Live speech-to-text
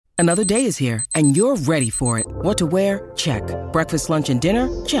Another day is here, and you're ready for it. What to wear? Check. Breakfast, lunch, and dinner?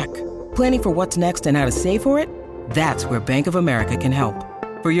 Check. Planning for what's next and how to save for it? That's where Bank of America can help.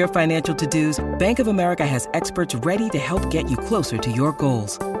 For your financial to-dos, Bank of America has experts ready to help get you closer to your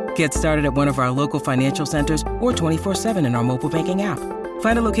goals. Get started at one of our local financial centers or 24/7 in our mobile banking app.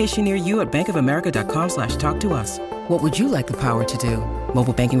 Find a location near you at bankofamerica.com/talktous. What would you like the power to do?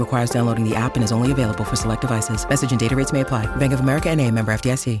 Mobile banking requires downloading the app and is only available for select devices. Message and data rates may apply. Bank of America N.A., member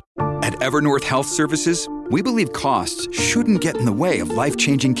FDIC. At Evernorth Health Services, we believe costs shouldn't get in the way of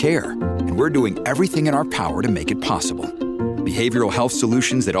life-changing care, and we're doing everything in our power to make it possible. Behavioral health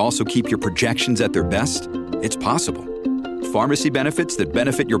solutions that also keep your projections at their best? It's possible. Pharmacy benefits that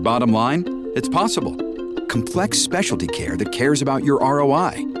benefit your bottom line? It's possible. Complex specialty care that cares about your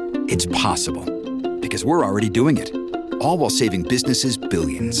ROI? It's possible. Because we're already doing it. All while saving businesses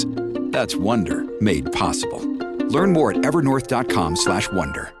billions. That's Wonder made possible. Learn more at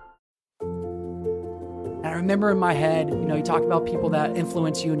evernorth.com/wonder. And I remember in my head, you talk about people that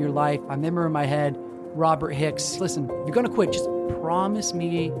influence you in your life. I remember in my head, Robert Hicks, listen, if you're going to quit, just promise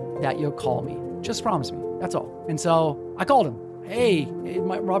me that you'll call me. Just promise me. That's all. And so I called him. Hey,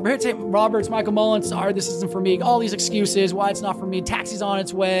 Robert, it's Michael Mullen. Sorry, this isn't for me. All these excuses, why it's not for me. Taxi's on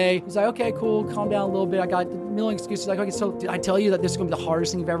its way. He's like, okay, cool. Calm down a little bit. I got a million excuses. Like, okay, so did I tell you that this is going to be the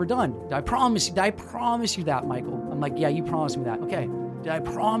hardest thing you've ever done? Did I promise you that, Michael? I'm like, yeah, you promised me that. Okay. Did I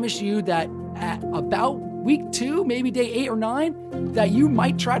promise you that at about week 2, maybe day 8 or 9, that you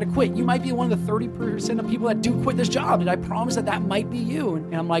might try to quit? You might be one of the 30% of people that do quit this job. Did I promise that might be you?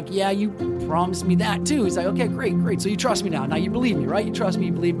 And I'm like, yeah, you promised me that too. He's like, okay, great. So you trust me now. Now you believe me, right? You trust me,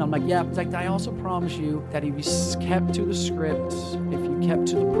 you believe me. I'm like, yeah. He's like, I also promise you that if you kept to the script, if you kept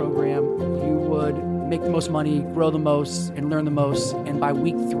to the program, you would make the most money, grow the most, and learn the most. And by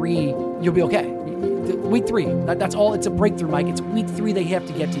week 3, you'll be okay. Week 3, that's all. It's a breakthrough, Mike. It's week 3 they have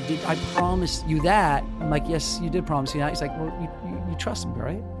to get to. Did I promise you that? I'm like, yes, you did promise me that. He's like, well, you trust me,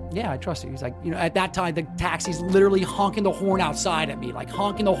 right? Yeah, I trust you. He's like, at that time, the taxi's literally honking the horn outside at me, like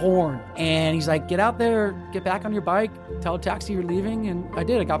honking the horn. And he's like, get out there, get back on your bike, tell a taxi you're leaving. And I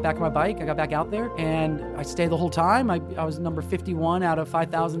did. I got back on my bike. I got back out there and I stayed the whole time. I was number 51 out of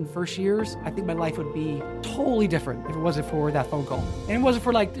 5,000 first years. I think my life would be totally different if it wasn't for that phone call. And it wasn't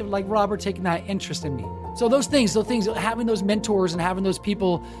for like Robert taking that interest in me. So those things, having those mentors and having those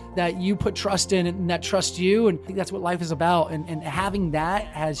people that you put trust in and that trust you. And I think that's what life is about. And having that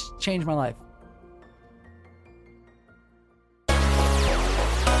has changed my life.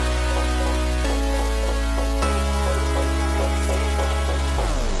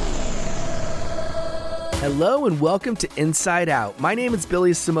 Hello and welcome to Inside Out. My name is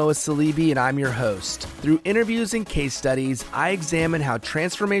Billy Samoa Salibi and I'm your host. Through interviews and case studies, I examine how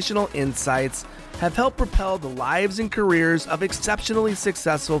transformational insights have helped propel the lives and careers of exceptionally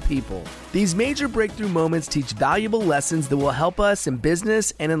successful people. These major breakthrough moments teach valuable lessons that will help us in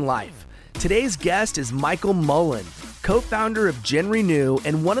business and in life. Today's guest is Michael Mullen, co-founder of GenRenew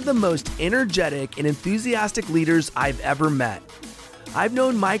and one of the most energetic and enthusiastic leaders I've ever met. I've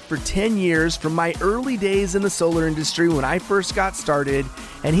known Mike for 10 years from my early days in the solar industry when I first got started,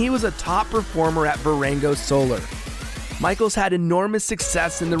 and he was a top performer at Varango Solar. Michael's had enormous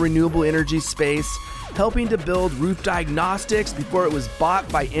success in the renewable energy space, helping to build Roof Diagnostics before it was bought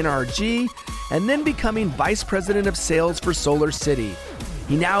by NRG, and then becoming vice president of sales for Solar City.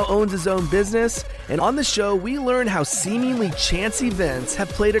 He now owns his own business, and on the show, we learn how seemingly chance events have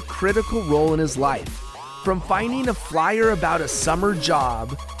played a critical role in his life. From finding a flyer about a summer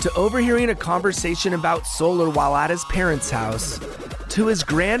job, to overhearing a conversation about solar while at his parents' house, to his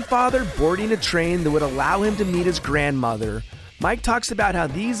grandfather boarding a train that would allow him to meet his grandmother, Mike talks about how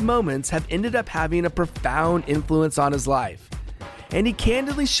these moments have ended up having a profound influence on his life. And he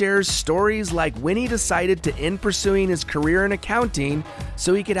candidly shares stories like when he decided to end pursuing his career in accounting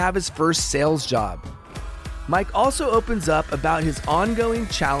so he could have his first sales job. Mike also opens up about his ongoing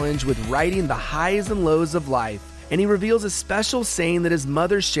challenge with writing the highs and lows of life, and he reveals a special saying that his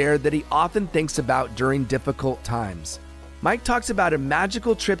mother shared that he often thinks about during difficult times. Mike talks about a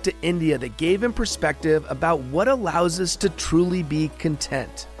magical trip to India that gave him perspective about what allows us to truly be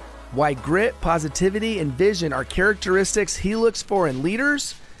content, why grit, positivity, and vision are characteristics he looks for in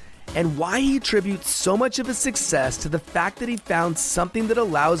leaders, and why he attributes so much of his success to the fact that he found something that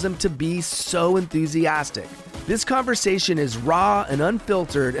allows him to be so enthusiastic. This conversation is raw and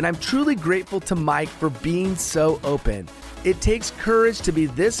unfiltered, and I'm truly grateful to Mike for being so open. It takes courage to be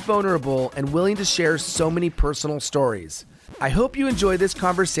this vulnerable and willing to share so many personal stories. I hope you enjoy this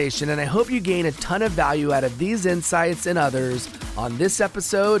conversation, and I hope you gain a ton of value out of these insights and others on this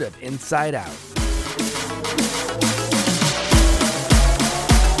episode of Inside Out.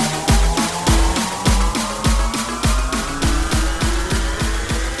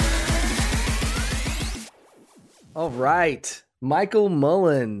 right. Michael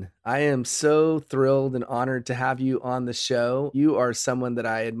Mullen, I am so thrilled and honored to have you on the show. You are someone that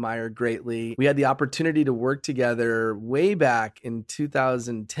I admire greatly. We had the opportunity to work together way back in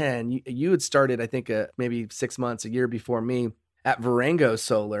 2010. You had started, I think, maybe 6 months, a year before me at Varango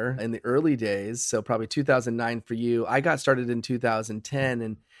Solar in the early days. So probably 2009 for you. I got started in 2010,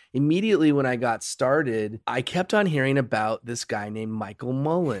 and immediately when I got started, I kept on hearing about this guy named Michael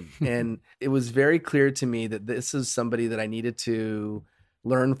Mullen. And it was very clear to me that this is somebody that I needed to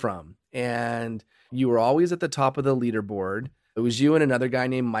learn from. And you were always at the top of the leaderboard. It was you and another guy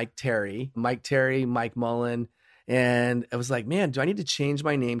named Mike Terry, Mike Mullen. And I was like, man, do I need to change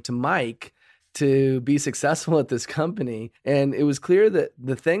my name to Mike to be successful at this company? And it was clear that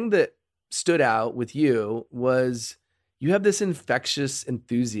the thing that stood out with you was you have this infectious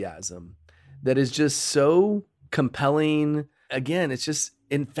enthusiasm that is just so compelling. Again, it's just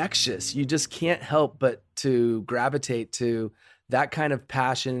infectious. You just can't help but to gravitate to that kind of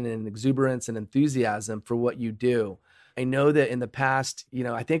passion and exuberance and enthusiasm for what you do. I know that in the past,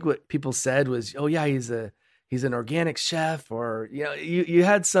 I think what people said was, oh yeah, he's an organic chef, or, you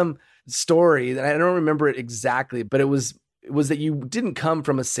had some story that I don't remember it exactly, but it was that you didn't come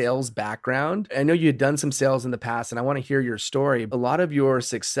from a sales background. I know you had done some sales in the past, and I want to hear your story. A lot of your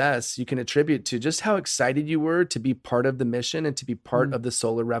success you can attribute to just how excited you were to be part of the mission and to be part of the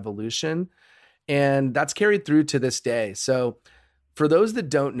solar revolution. And that's carried through to this day. So for those that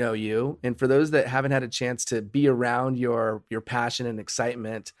don't know you, and for those that haven't had a chance to be around your passion and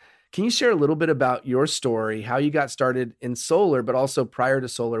excitement, can you share a little bit about your story, how you got started in solar, but also prior to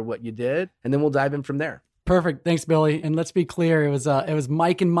solar, what you did? And then we'll dive in from there. Perfect. Thanks, Billy. And let's be clear, it was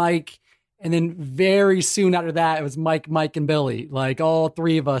Mike and Mike. And then very soon after that, it was Mike, and Billy. Like all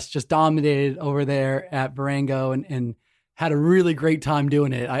three of us just dominated over there at Varango and had a really great time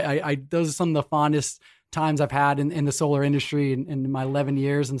doing it. I those are some of the fondest times I've had in the solar industry in my 11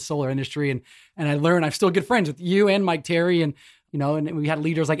 years in the solar industry. And I learned, I'm still good friends with you and Mike Terry, and and we had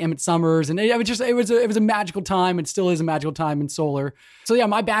leaders like Emmett Summers, and it was a magical time. It still is a magical time in solar. So yeah,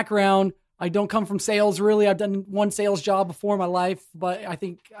 my background, I don't come from sales really. I've done one sales job before in my life, but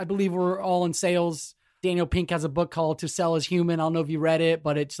I believe we're all in sales. Daniel Pink has a book called To Sell is Human. I don't know if you read it,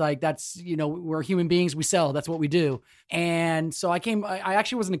 but it's like, that's, we're human beings. We sell. That's what we do. And so I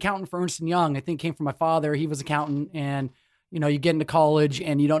actually was an accountant for Ernst & Young. I think it came from my father. He was an accountant, and, you get into college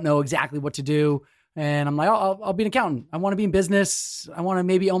and you don't know exactly what to do. And I'm like, I'll be an accountant. I want to be in business. I want to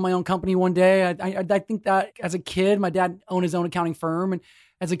maybe own my own company one day. I think that as a kid, my dad owned his own accounting firm. And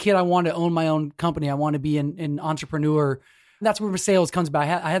as a kid, I wanted to own my own company. I want to be an entrepreneur. And that's where sales comes about.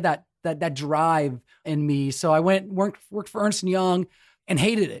 I had that drive in me. So I worked for Ernst & Young and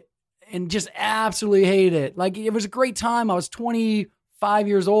hated it, and just absolutely hated it. Like, it was a great time. I was 25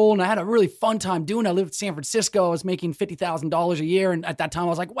 years old and I had a really fun time doing it. I lived in San Francisco. I was making $50,000 a year. And at that time I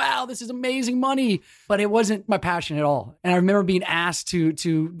was like, wow, this is amazing money, but it wasn't my passion at all. And I remember being asked to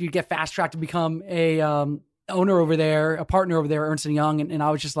get fast tracked to become a owner over there, a partner over there at Ernst & Young. And I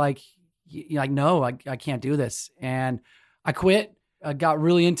was just like, no, I can't do this. And I quit. I got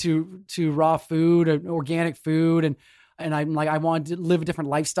really into raw food and organic food. And I'm like, I wanted to live a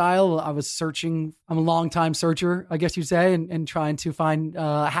different lifestyle. I was searching. I'm a long time searcher, I guess you'd say, and trying to find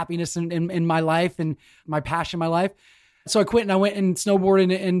happiness in my life and my passion in my life. So I quit and I went and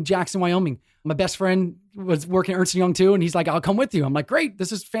snowboarded in Jackson, Wyoming. My best friend was working at Ernst & Young too. And he's like, I'll come with you. I'm like, great,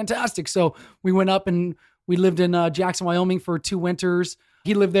 this is fantastic. So we went up and we lived in Jackson, Wyoming for 2 winters.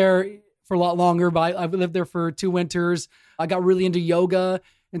 He lived there for a lot longer, but I lived there for 2 winters. I got really into yoga.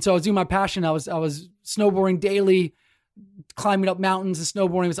 And so I was doing my passion. I was snowboarding daily, climbing up mountains, and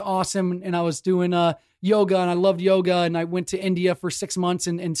snowboarding was awesome. And I was doing yoga, and I loved yoga. And I went to India for 6 months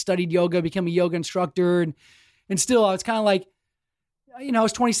and studied yoga, became a yoga instructor. And still, I was kind of like, I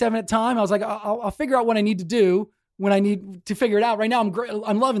was 27 at the time. I was like, I'll figure out what I need to do when I need to figure it out. Right now, I'm great.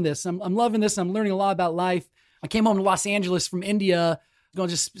 I'm loving this. I'm loving this. I'm learning a lot about life. I came home to Los Angeles from India, going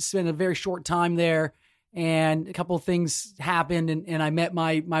to just spend a very short time there. And a couple of things happened, and I met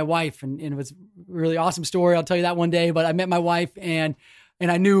my wife, and it was a really awesome story. I'll tell you that one day. But I met my wife, and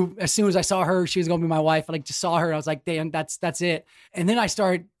I knew as soon as I saw her, she was going to be my wife. I just saw her, and I was like, damn, that's it. And then I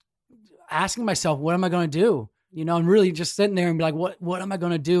started asking myself, what am I going to do? And really just sitting there and be like, what am I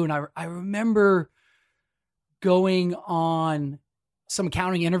going to do? And I remember going on some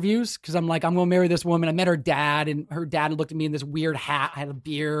accounting interviews because I'm like, I'm going to marry this woman. I met her dad, and her dad looked at me in this weird hat. I had a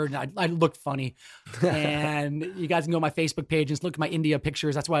beard, and I looked funny. And you guys can go on my Facebook page and look at my India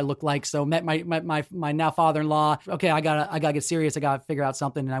pictures. That's what I look like. So met my now father-in-law. Okay, I gotta get serious. I gotta figure out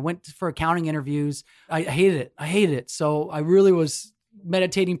something. And I went for accounting interviews. I hated it. So I really was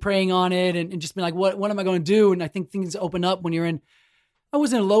meditating, praying on it, and just being like, what am I going to do? And I think things open up when I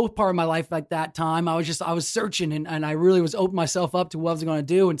was in a low part of my life like that time. I was searching and I really was opening myself up to what I was going to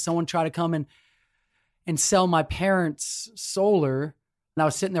do. And someone tried to come and sell my parents solar. And I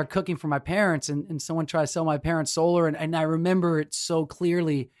was sitting there cooking for my parents and someone tried to sell my parents solar. And I remember it so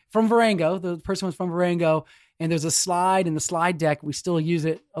clearly from Varango. The person was from Varango. And there's a slide in the slide deck. We still use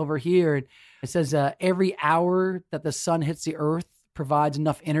it over here. And it says, every hour that the sun hits the earth provides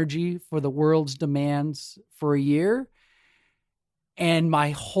enough energy for the world's demands for a year. And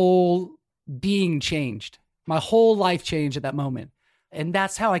my whole being changed. My whole life changed at that moment. And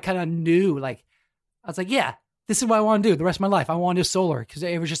that's how I kind of knew, like, I was like, yeah, this is what I want to do the rest of my life. I want to do solar, because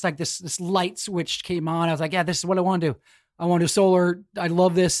it was just like this light switch came on. I was like, yeah, this is what I want to do. I want to do solar. I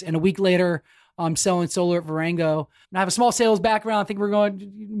love this. And a week later, I'm selling solar at Varango. And I have a small sales background. I think we're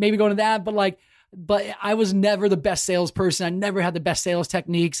maybe going to that, but I was never the best salesperson. I never had the best sales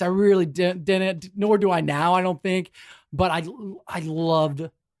techniques. I really didn't, nor do I now, I don't think. But I loved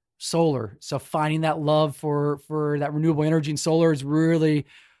solar. So finding that love for that renewable energy and solar has really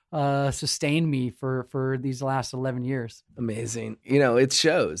sustained me for these last 11 years. Amazing. It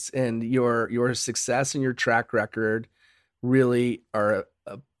shows, and your success and your track record really are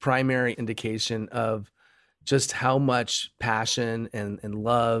a primary indication of just how much passion and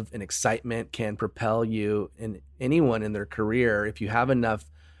love and excitement can propel you and anyone in their career. If you have enough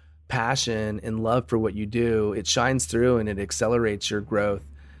passion and love for what you do, it shines through and it accelerates your growth.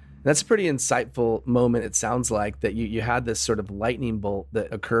 And that's a pretty insightful moment. It sounds like that you had this sort of lightning bolt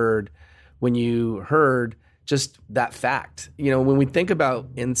that occurred when you heard just that fact. When we think about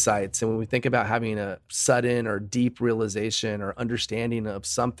insights and when we think about having a sudden or deep realization or understanding of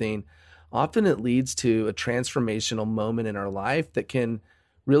something, often it leads to a transformational moment in our life that can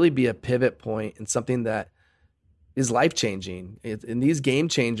really be a pivot point and something that is life-changing. And these game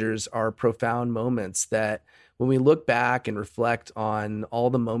changers are profound moments that when we look back and reflect on all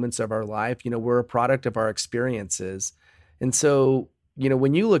the moments of our life, we're a product of our experiences. And so,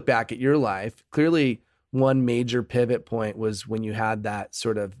 when you look back at your life, clearly one major pivot point was when you had that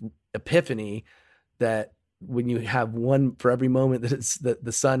sort of epiphany that when you have one for every moment that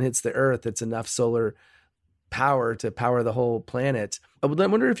the sun hits the earth, it's enough solar power to power the whole planet. I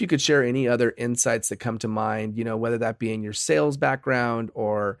wonder if you could share any other insights that come to mind, whether that be in your sales background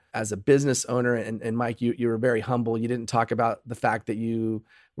or as a business owner. And Mike, you were very humble. You didn't talk about the fact that you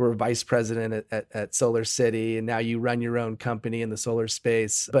were vice president at Solar City, and now you run your own company in the solar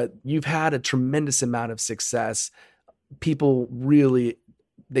space. But you've had a tremendous amount of success. People really,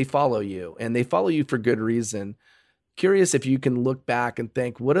 they follow you, and they follow you for good reason. Curious if you can look back and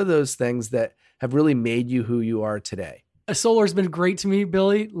think, what are those things that have really made you who you are today? Solar has been great to me,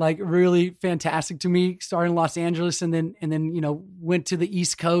 Billy, like really fantastic to me, starting in Los Angeles and then, went to the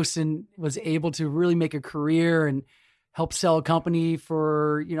East Coast and was able to really make a career and help sell a company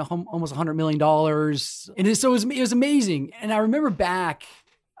for, almost $100 million. And so it was amazing. And I remember back,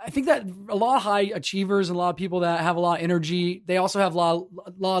 I think that a lot of high achievers and a lot of people that have a lot of energy, they also have a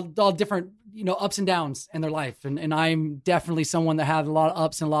lot of different, ups and downs in their life. And I'm definitely someone that had a lot of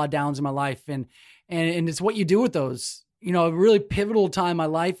ups and a lot of downs in my life. And it's what you do with those. A really pivotal time in my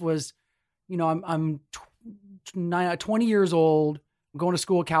life was, I'm 20 years old, I'm going to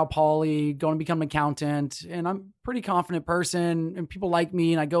school at Cal Poly, going to become an accountant, and I'm a pretty confident person and people like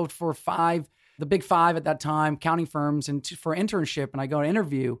me. And I go for the big 5 at that time, accounting firms and for internship. And I go to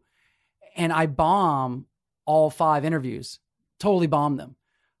interview and I bomb all 5 interviews, totally bomb them.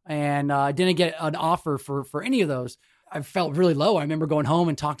 And I didn't get an offer for any of those. I felt really low. I remember going home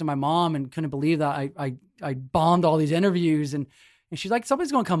and talking to my mom and couldn't believe that I bombed all these interviews. And she's like,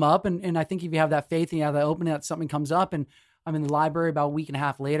 something's going to come up. And I think if you have that faith and you have that opening, that something comes up. And I'm in the library about a week and a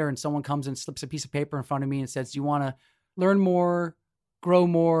half later, and someone comes and slips a piece of paper in front of me and says, do you want to learn more, grow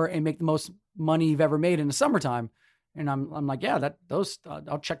more, and make the most money you've ever made in the summertime? And I'm like, yeah,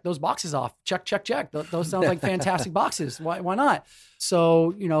 I'll check those boxes off. Check. Those sound like fantastic boxes. Why not?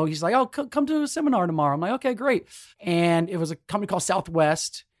 So, he's like, oh, come to a seminar tomorrow. I'm like, okay, great. And it was a company called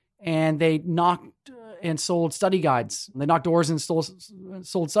Southwest, and they knocked and sold study guides. They knocked doors and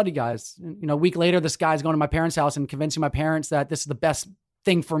sold study guides. And, a week later, this guy's going to my parents' house and convincing my parents that this is the best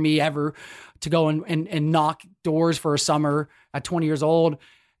thing for me ever to go and knock doors for a summer at 20 years old.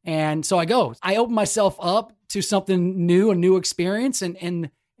 And so I opened myself up to something new, a new experience.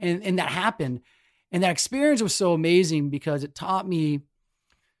 And that happened. And that experience was so amazing because it taught me.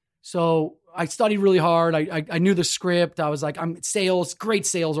 So I studied really hard. I knew the script. I was like, I'm sales, great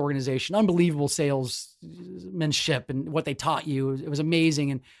sales organization, unbelievable salesmanship and what they taught you. It was amazing.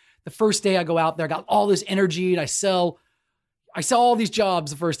 And the first day I go out there, I got all this energy and I sell I saw all these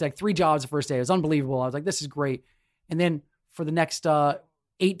jobs the first day, 3 jobs the first day. It was unbelievable. I was like, this is great. And then for the next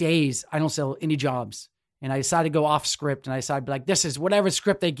 8 days, I don't sell any jobs. And I decided to go off script, and I decided like, this is whatever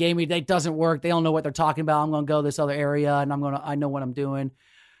script they gave me, that doesn't work. They don't know what they're talking about. I'm going to go this other area, and I know what I'm doing.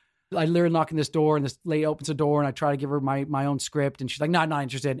 I literally knock on this door, and this lady opens the door, and I try to give her my own script, and she's like, no, not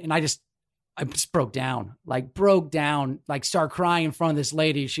interested. And I just broke down, like start crying in front of this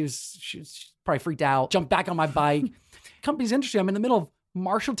lady. She was probably freaked out, jumped back on my bike. Company's interesting. I'm in the middle of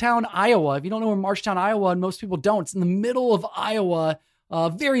Marshalltown, Iowa. If you don't know where Marshalltown, Iowa, and most people don't, it's in the middle of Iowa,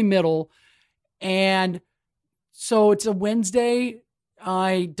 very middle. And so it's a Wednesday.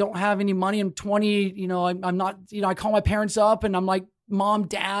 I don't have any money. I'm 20, I'm not, I call my parents up and I'm like, Mom,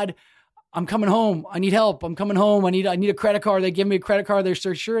 Dad, I'm coming home. I need help. I'm coming home. I need a credit card. They give me a credit card. They're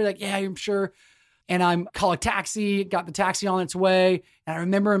so sure. Like, yeah, I'm sure. And I'm call a taxi, got the taxi on its way. And I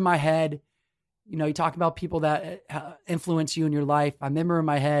remember in my head, you talk about people that influence you in your life. I remember in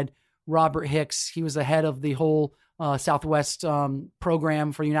my head, Robert Hicks, he was the head of the whole Southwest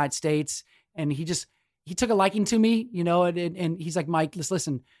program for the United States. And he took a liking to me, and he's like, Mike,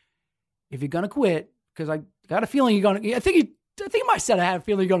 listen, if you're going to quit, because I got a feeling you're going to, I think he might have said I had a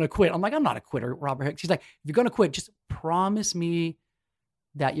feeling you're going to quit. I'm like, I'm not a quitter, Robert Hicks. He's like, if you're going to quit, just promise me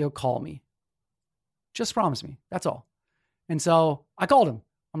that you'll call me. Just promise me. That's all. And so I called him.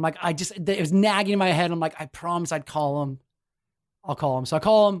 I'm like, it was nagging in my head. I'm like, I promise I'd call him. I'll call him. So I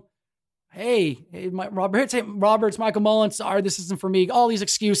call him. Hey, Robert, it's Michael Mullen. Sorry, this isn't for me. All these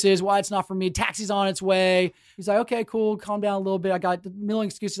excuses, why it's not for me. Taxi's on its way. He's like, okay, cool. Calm down a little bit. I got a million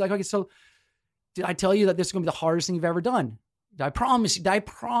excuses. Like, okay, so did I tell you that this is going to be the hardest thing you've ever done? Did I promise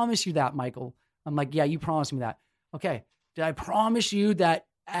you that, Michael? I'm like, yeah, you promised me that. Okay. Did I promise you that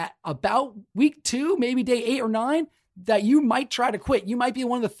at about week 2, maybe day 8 or 9, that you might try to quit? You might be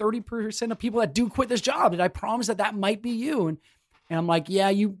one of the 30% of people that do quit this job. Did I promise that might be you? And I'm like, yeah,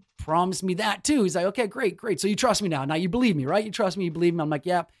 you promised me that too. He's like, okay, great. So you trust me now. Now you believe me, right? You trust me, you believe me. I'm like,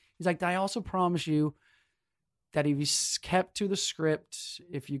 yeah. He's like, I also promise you that if you kept to the script,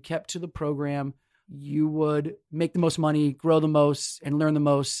 if you kept to the program, you would make the most money, grow the most, and learn the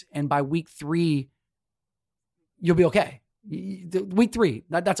most. And by week 3, you'll be okay. Week 3,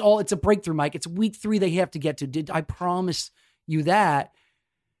 that's all. It's a breakthrough, Mike. It's week 3 they have to get to. Did I promise you that?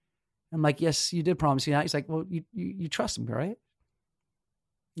 I'm like, yes, you did promise me that. He's like, well, you trust him, right?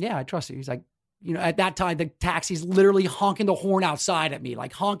 Yeah, I trust you. He's like, at that time, the taxi's literally honking the horn outside at me,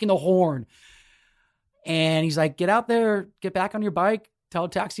 like honking the horn. And he's like, get out there, get back on your bike, tell a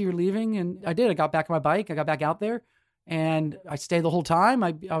taxi you're leaving. And I did. I got back on my bike. I got back out there and I stayed the whole time.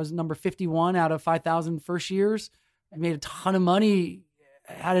 I was number 51 out of 5,000 first years. I made a ton of money,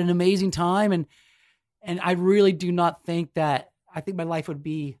 had an amazing time. And I really do not think that, I think my life would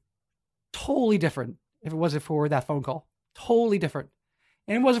be totally different if it wasn't for that phone call. Totally different.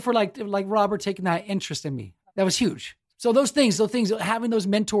 And it wasn't for like Robert taking that interest in me. That was huge. So those things, having those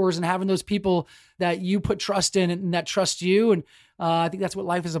mentors and having those people that you put trust in and that trust you. And I think that's what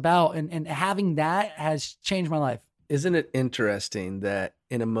life is about. And having that has changed my life. Isn't it interesting that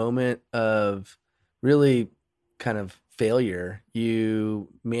in a moment of really kind of failure, you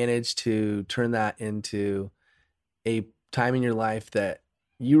managed to turn that into a time in your life that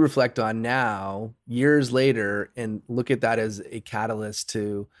you reflect on now, years later, and look at that as a catalyst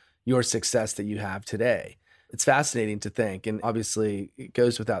to your success that you have today? It's fascinating to think. And obviously it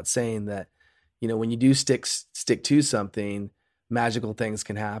goes without saying that, when you do stick to something, magical things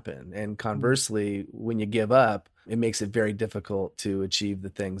can happen. And conversely, when you give up, it makes it very difficult to achieve the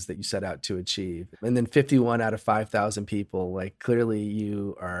things that you set out to achieve. And then 51 out of 5,000 people, like clearly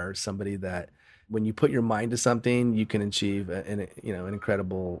you are somebody that when you put your mind to something, you can achieve an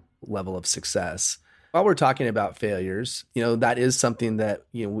incredible level of success. While we're talking about failures, that is something that,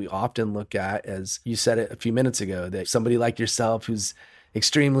 we often look at, as you said it a few minutes ago, that somebody like yourself who's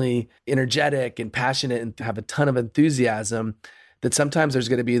extremely energetic and passionate and have a ton of enthusiasm, that sometimes there's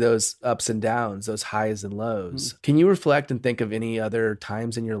going to be those ups and downs, those highs and lows. Mm-hmm. Can you reflect and think of any other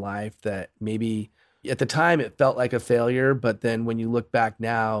times in your life that maybe at the time it felt like a failure, but then when you look back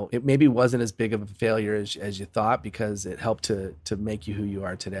now, it maybe wasn't as big of a failure as you thought because it helped to make you who you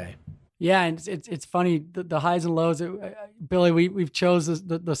are today? Yeah, and it's funny, the highs and lows. Billy, we've chose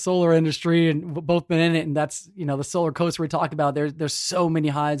the solar industry and both been in it, and that's the solar coaster we talked about. There's so many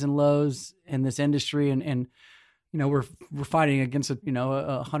highs and lows in this industry, and we're fighting against a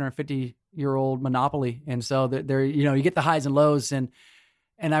 150-year-old monopoly, and so there you get the highs and lows, and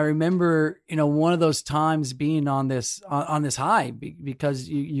I remember one of those times being on this high because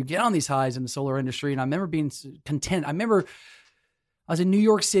you get on these highs in the solar industry, and I remember being content. I remember I was in New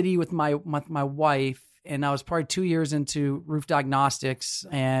York City with my wife, And I was probably 2 years into roof diagnostics,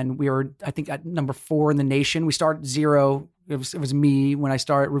 and we were, I think, at number 4 in the nation. We started 0. It was me when I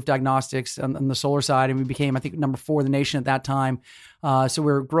started roof diagnostics on the solar side, and we became, I think, number 4 in the nation at that time. So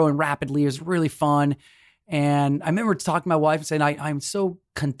we were growing rapidly. It was really fun. And I remember talking to my wife and saying, I'm so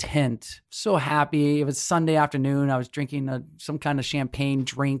content, so happy. It was Sunday afternoon. I was drinking some kind of champagne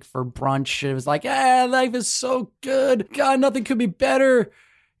drink for brunch. It was like, life is so good. God, nothing could be better.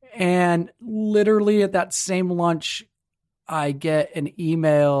 And literally at that same lunch, I get an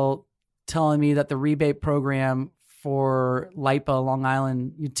email telling me that the rebate program for LIPA, Long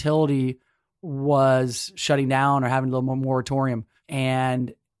Island Utility, was shutting down or having a little more moratorium.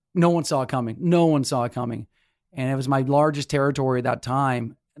 And no one saw it coming. And it was my largest territory at that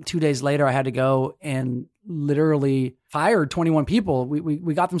time. 2 days later, I had to go and literally fired 21 people.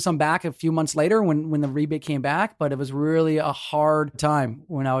 We got them some back a few months later when the rebate came back, but it was really a hard time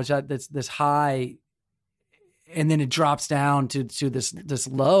when I was at this high, and then it drops down to this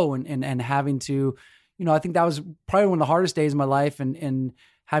low, and having to, I think that was probably one of the hardest days of my life, and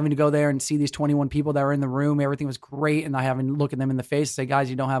having to go there and see these 21 people that were in the room. Everything was great. And I having to look at them in the face and say, guys,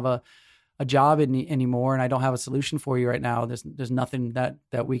 you don't have a job anymore, and I don't have a solution for you right now. There's nothing that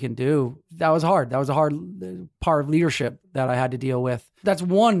we can do. That was hard. That was a hard part of leadership that I had to deal with. That's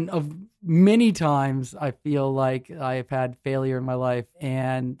one of many times I feel like I've had failure in my life,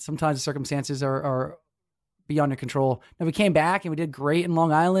 and sometimes the circumstances are beyond your control. Now we came back and we did great in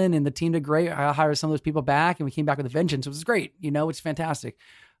Long Island, and the team did great. I hired some of those people back, and we came back with a vengeance. It was great. It's fantastic.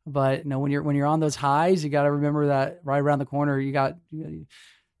 But when you're on those highs, you got to remember that right around the corner, you got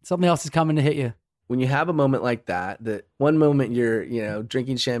something else is coming to hit you. When you have a moment like that one moment you're,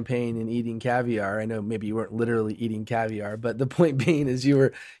 drinking champagne and eating caviar. I know maybe you weren't literally eating caviar, but the point being is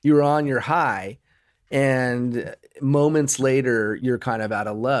you were on your high, and moments later you're kind of at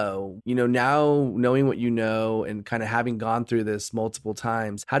a low. Now knowing what you know and kind of having gone through this multiple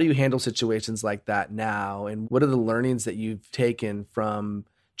times, how do you handle situations like that now? And what are the learnings that you've taken from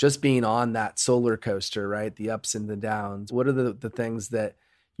just being on that solar coaster, right? The ups and the downs. What are the things that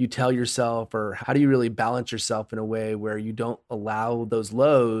you tell yourself, or how do you really balance yourself in a way where you don't allow those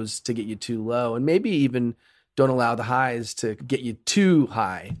lows to get you too low, and maybe even don't allow the highs to get you too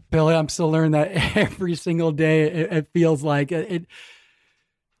high? Billy, I'm still learning that every single day. It feels like it.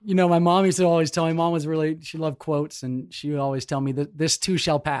 My mom used to always tell me, she loved quotes, and she would always tell me that this too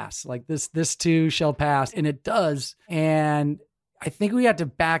shall pass. Like this too shall pass. And it does. And I think we have to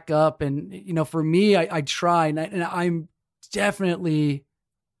back up. And, for me, I try, and I'm definitely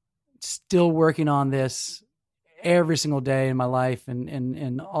still working on this every single day in my life,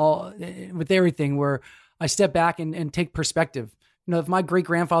 and all with everything, where I step back and take perspective. If my great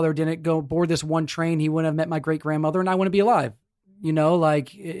grandfather didn't go board this one train, he wouldn't have met my great grandmother, and I wouldn't be alive.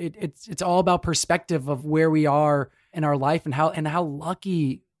 It's all about perspective of where we are in our life, and how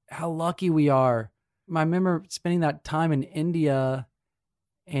lucky we are. I remember spending that time in India,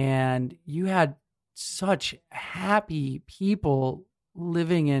 and you had such happy people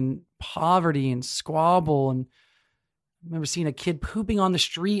living in poverty and squabble. And I remember seeing a kid pooping on the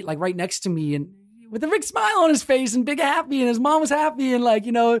street, like right next to me, and with a big smile on his face and big happy, and his mom was happy,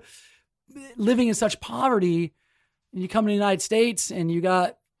 and living in such poverty. And you come to the United States, and you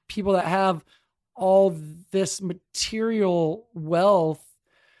got people that have all this material wealth,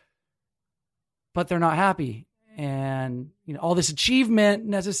 but they're not happy, and all this achievement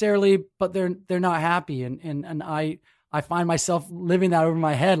necessarily, but they're not happy. And I find myself living that over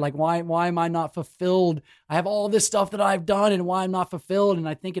my head. Like, why am I not fulfilled? I have all this stuff that I've done, and why I'm not fulfilled. And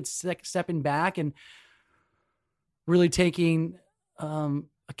I think it's stepping back and really taking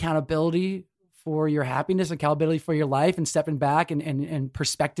accountability for your happiness, accountability for your life, and stepping back and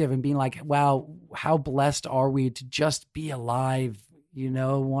perspective, and being like, wow, how blessed are we to just be alive?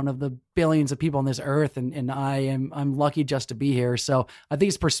 One of the billions of people on this earth, and I'm lucky just to be here. So I think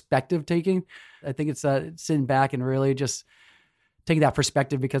it's perspective taking. I think it's sitting back and really just taking that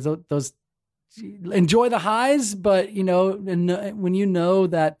perspective, because those enjoy the highs, but and when you know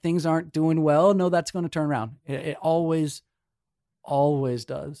that things aren't doing well, know that's going to turn around. It always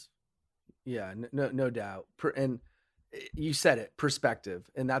does. Yeah, no doubt. And you said it, perspective,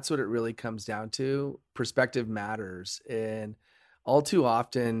 and that's what it really comes down to. Perspective matters. And all too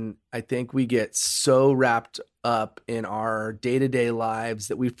often, I think we get so wrapped up in our day-to-day lives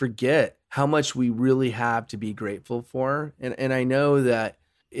that we forget how much we really have to be grateful for. And I know that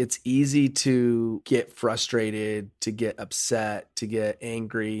it's easy to get frustrated, to get upset, to get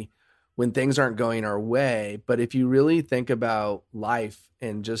angry when things aren't going our way. But if you really think about life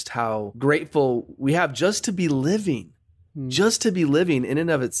and just how grateful we have just to be living, just to be living in and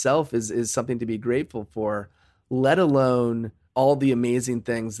of itself is something to be grateful for, let alone all the amazing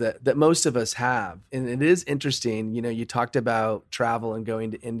things that most of us have. And it is interesting, you talked about travel and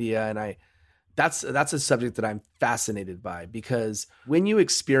going to India, and that's a subject that I'm fascinated by, because when you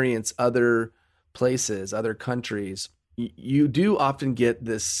experience other places, other countries, you do often get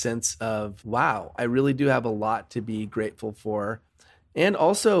this sense of, wow, I really do have a lot to be grateful for. And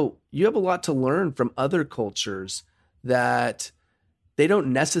also, you have a lot to learn from other cultures that they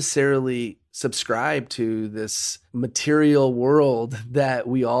don't necessarily subscribe to this material world that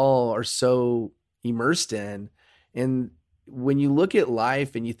we all are so immersed in. And when you look at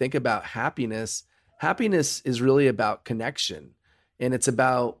life and you think about happiness is really about connection. And it's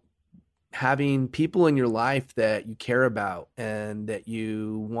about having people in your life that you care about and that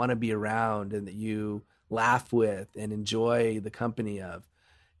you want to be around and that you laugh with and enjoy the company of.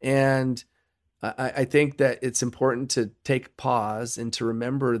 And I think that it's important to take pause and to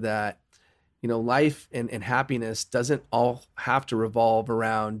remember that, life and happiness doesn't all have to revolve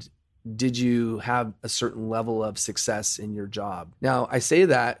around, did you have a certain level of success in your job? Now, I say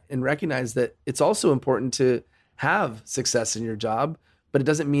that and recognize that it's also important to have success in your job, but it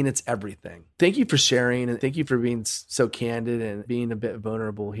doesn't mean it's everything. Thank you for sharing, and thank you for being so candid and being a bit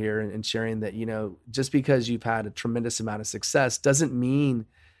vulnerable here and sharing that, just because you've had a tremendous amount of success doesn't mean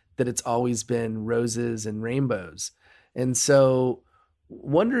that it's always been roses and rainbows. And so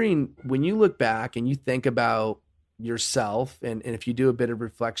wondering, when you look back and you think about yourself, and if you do a bit of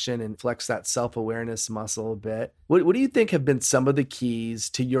reflection and flex that self-awareness muscle a bit, what do you think have been some of the keys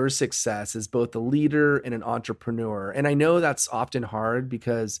to your success as both a leader and an entrepreneur? And I know that's often hard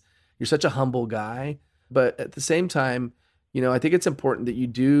because you're such a humble guy, but at the same time, I think it's important that you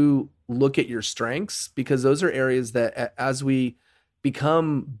do look at your strengths, because those are areas that as we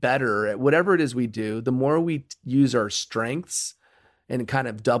become better at whatever it is we do, the more we use our strengths and kind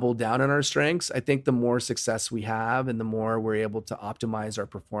of double down on our strengths, I think the more success we have and the more we're able to optimize our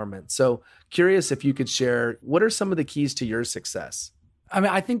performance. So curious if you could share, what are some of the keys to your success?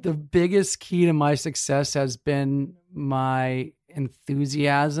 I think the biggest key to my success has been my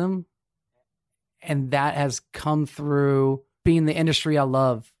enthusiasm. And that has come through being the industry I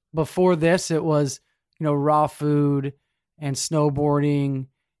love. Before this, it was, raw food and snowboarding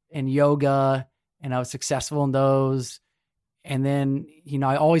and yoga, and I was successful in those. And then,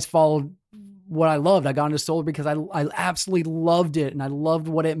 I always followed what I loved. I got into solar because I absolutely loved it. And I loved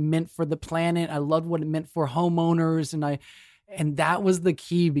what it meant for the planet. I loved what it meant for homeowners. And that was the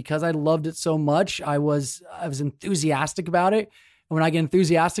key, because I loved it so much. I was enthusiastic about it. And when I get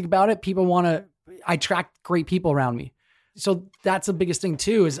enthusiastic about it, I attract great people around me. So that's the biggest thing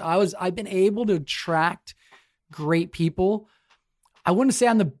too, is I've been able to attract great people. I wouldn't say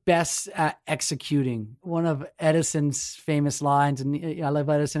I'm the best at executing. One of Edison's famous lines, and I love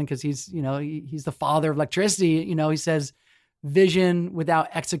Edison because he's the father of electricity. He says, vision without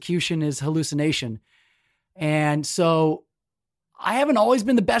execution is hallucination. And so I haven't always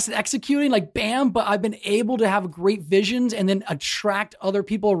been the best at executing, like bam, but I've been able to have great visions and then attract other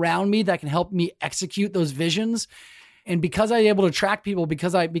people around me that can help me execute those visions. And because I was able to attract people,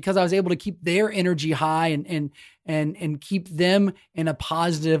 because I was able to keep their energy high and keep them in a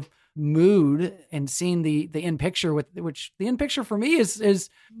positive mood, and seeing the end picture, which the end picture for me is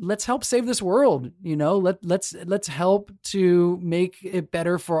let's help save this world. Let's help to make it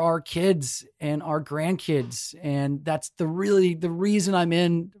better for our kids and our grandkids. And that's the reason I'm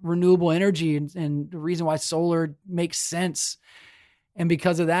in renewable energy and the reason why solar makes sense. And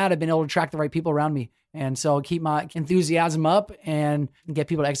because of that, I've been able to attract the right people around me. And so I'll keep my enthusiasm up and get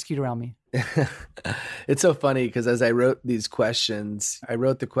people to execute around me. It's so funny because as I wrote these questions, I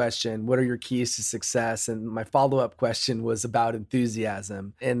wrote the question, what are your keys to success? And my follow-up question was about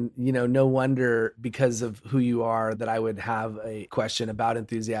enthusiasm. And, no wonder, because of who you are, that I would have a question about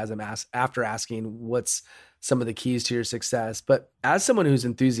enthusiasm after asking what's some of the keys to your success. But as someone who's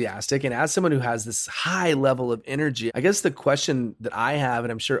enthusiastic and as someone who has this high level of energy, I guess the question that I have,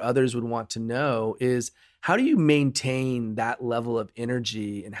 and I'm sure others would want to know, is how do you maintain that level of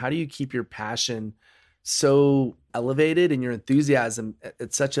energy, and how do you keep your passion so elevated and your enthusiasm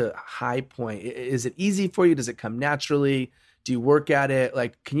at such a high point? Is it easy for you? Does it come naturally? Do you work at it?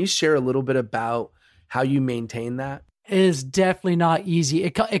 Can you share a little bit about how you maintain that? It is definitely not easy.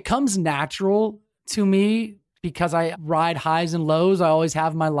 It comes natural to me because I ride highs and lows. I always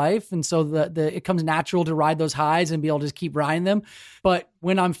have in my life. And so it comes natural to ride those highs and be able to just keep riding them. But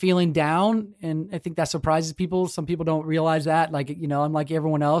when I'm feeling down, and I think that surprises people, some people don't realize that, I'm like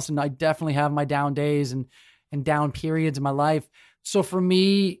everyone else. And I definitely have my down days and down periods in my life. So for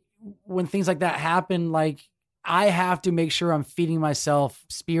me, when things like that happen, I have to make sure I'm feeding myself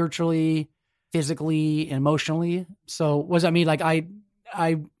spiritually, physically, and emotionally. So what does that mean? Like I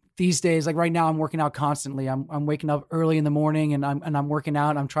these days, like right now, I'm working out constantly. I'm waking up early in the morning and I'm working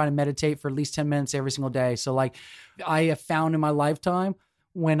out. I'm trying to meditate for at least 10 minutes every single day. So like I have found in my lifetime,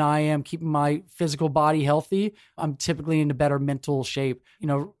 when I am keeping my physical body healthy, I'm typically in a better mental shape. You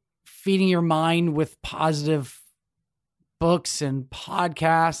know, feeding your mind with positive books and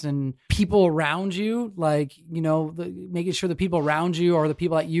podcasts and people around you, like, you know, making sure the people around you are the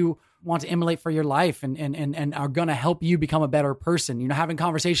people that you want to emulate for your life and are going to help you become a better person. You know, having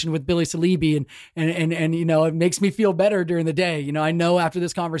conversation with Billy Salibi and, you know, it makes me feel better during the day. You know, I know after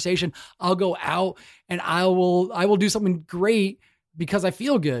this conversation, I'll go out and I will do something great because I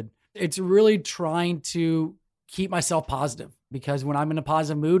feel good. It's really trying to keep myself positive, because when I'm in a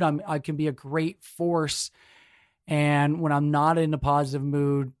positive mood, I can be a great force. And when I'm not in a positive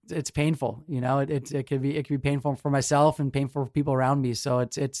mood, it's painful. You know, it could be painful for myself and painful for people around me. So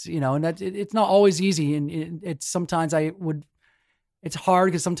it's you know, and it's not always easy. And it's sometimes it's hard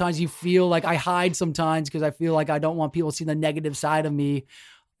because sometimes you feel like I hide sometimes because I feel like I don't want people to see the negative side of me.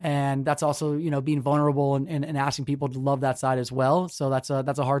 And that's also, you know, being vulnerable and asking people to love that side as well. So that's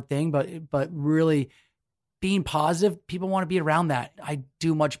a hard thing, but really being positive, people want to be around that. I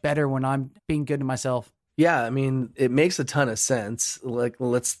do much better when I'm being good to myself. Yeah, I mean, it makes a ton of sense. Like,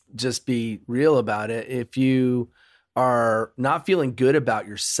 let's just be real about it. If you are not feeling good about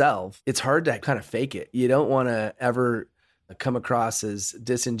yourself, it's hard to kind of fake it. You don't want to ever come across as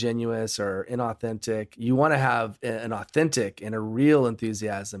disingenuous or inauthentic. You want to have an authentic and a real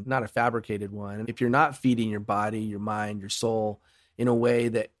enthusiasm, not a fabricated one. If you're not feeding your body, your mind, your soul in a way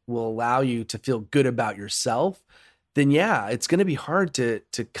that will allow you to feel good about yourself, then yeah, it's going to be hard to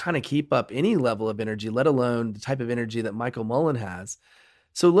kind of keep up any level of energy, let alone the type of energy that Michael Mullen has.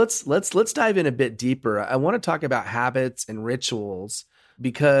 So let's dive in a bit deeper. I want to talk about habits and rituals,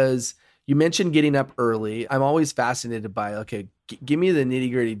 because you mentioned getting up early. I'm always fascinated by, okay, give me the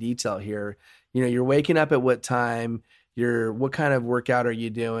nitty-gritty detail here. You know, you're waking up at what time? What kind of workout are you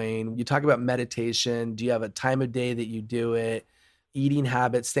doing? You talk about meditation. Do you have a time of day that you do it? Eating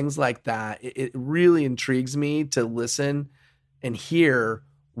habits, things like that. It really intrigues me to listen and hear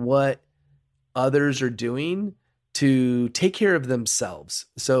what others are doing to take care of themselves.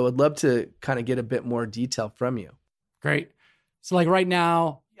 So I'd love to kind of get a bit more detail from you. Great. So like right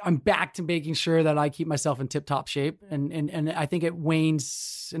now, I'm back to making sure that I keep myself in tip-top shape. And I think it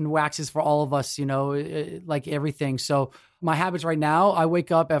wanes and waxes for all of us, you know, like everything. So my habits right now, I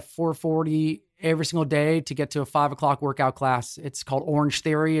wake up at 4:40 every single day to get to a 5 o'clock workout class. It's called Orange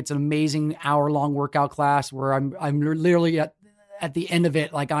Theory. It's an amazing hour-long workout class where I'm literally at the end of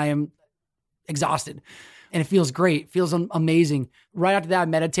it, like I am exhausted, and it feels great. It feels amazing. Right after that, I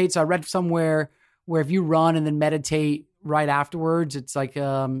meditate. So I read somewhere where if you run and then meditate right afterwards, it's like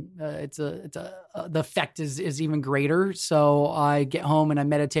the effect is even greater. So I get home and I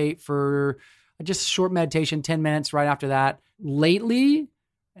meditate for just a short meditation, 10 minutes right after that. Lately,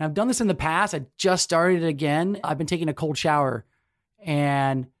 and I've done this in the past, I just started it again. I've been taking a cold shower,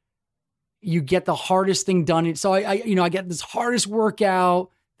 and you get the hardest thing done. So I get this hardest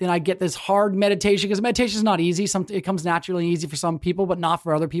workout, then I get this hard meditation, because meditation is not easy. It comes naturally easy for some people, but not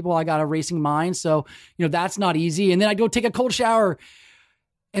for other people. I got a racing mind. So, you know, that's not easy. And then I go take a cold shower,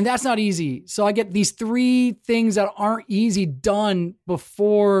 and that's not easy. So I get these 3 things that aren't easy done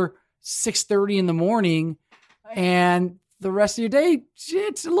before 6:30 in the morning. And the rest of your day,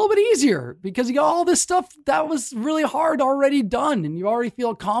 it's a little bit easier because you got all this stuff that was really hard already done, and you already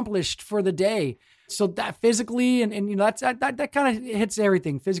feel accomplished for the day. So that physically and you know, that kind of hits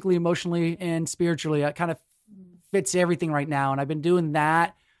everything, physically, emotionally, and spiritually. It kind of fits everything right now. And I've been doing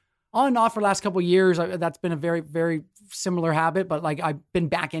that on and off for the last couple of years. That's been a very, very similar habit, but like I've been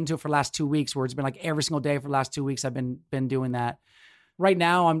back into it for the last 2 weeks, where it's been like every single day for the last 2 weeks, I've been doing that. Right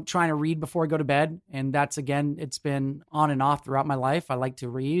now, I'm trying to read before I go to bed. And that's, again, it's been on and off throughout my life. I like to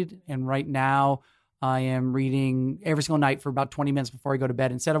read. And right now, I am reading every single night for about 20 minutes before I go to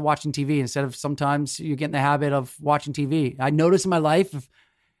bed, instead of watching TV, instead of sometimes you get in the habit of watching TV. I notice in my life,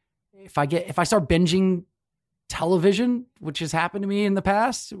 if I start binging television, which has happened to me in the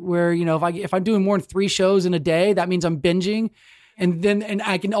past, where, you know, if I'm doing more than 3 shows in a day, that means I'm binging. And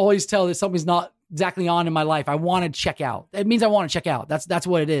I can always tell that something's not exactly on in my life. I want to check out. It means I want to check out. That's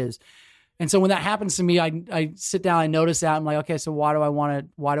what it is. And so when that happens to me, I sit down, I notice that. I'm like, okay, so why do I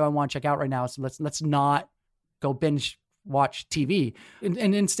want to check out right now? So let's not go binge watch TV and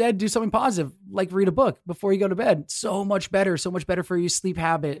instead do something positive, like read a book before you go to bed. So much better for your sleep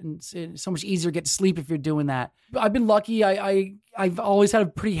habit, and it's so much easier to get to sleep if you're doing that. I've been lucky. I've always had a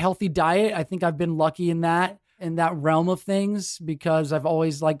pretty healthy diet. I think I've been lucky in that. in that realm of things because I've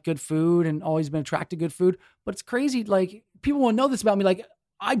always liked good food and always been attracted to good food. But it's crazy. Like, people won't know this about me. Like,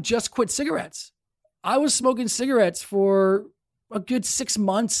 I just quit cigarettes. I was smoking cigarettes for a good 6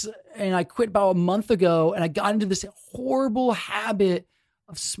 months and I quit about a month ago, and I got into this horrible habit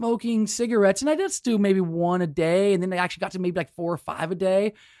of smoking cigarettes. And I just do maybe one a day. And then I actually got to maybe like 4 or 5 a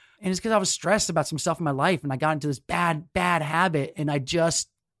day. And it's because I was stressed about some stuff in my life and I got into this bad habit. And I just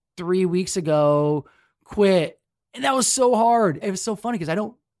 3 weeks ago quit. And that was so hard. It was so funny because I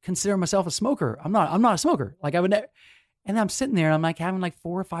don't consider myself a smoker. I'm not a smoker. Like, I would never. And I'm sitting there and I'm like having like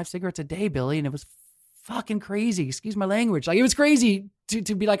 4 or 5 cigarettes a day, Billy. And it was fucking crazy. Excuse my language. Like, it was crazy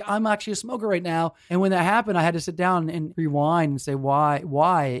to be like, I'm actually a smoker right now. And when that happened, I had to sit down and rewind and say,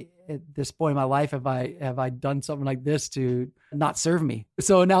 why at this point in my life have I done something like this to not serve me?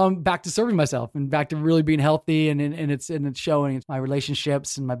 So now I'm back to serving myself and back to really being healthy, and it's showing. It's my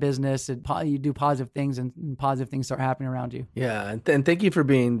relationships and my business, and you do positive things and positive things start happening around you. Yeah. And thank you for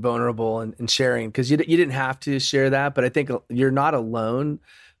being vulnerable and sharing, because you didn't have to share that, but I think you're not alone.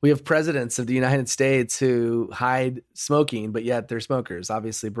 We have presidents of the United States who hide smoking, but yet they're smokers.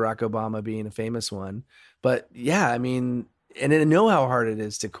 Obviously, Barack Obama being a famous one. But yeah, I mean, and I know how hard it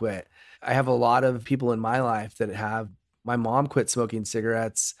is to quit. I have a lot of people in my life that have. My mom quit smoking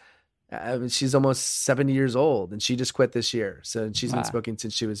cigarettes. She's almost 70 years old, and she just quit this year. So she's been smoking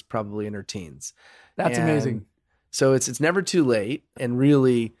since she was probably in her teens. That's amazing. So it's never too late, and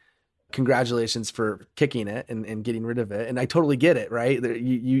really, congratulations for kicking it and getting rid of it. And I totally get it, right?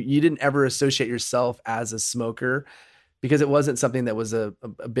 You didn't ever associate yourself as a smoker because it wasn't something that was a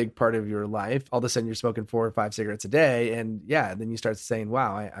big part of your life. All of a sudden you're smoking 4 or 5 cigarettes a day. And yeah, then you start saying,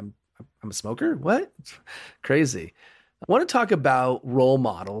 wow, I'm a smoker? What? Crazy. I want to talk about role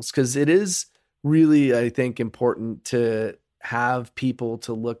models, because it is really, I think, important to have people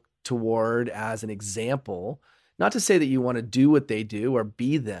to look toward as an example. Not to say that you want to do what they do or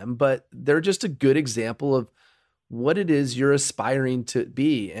be them, but they're just a good example of what it is you're aspiring to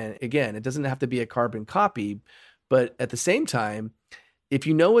be. And again, it doesn't have to be a carbon copy, but at the same time, if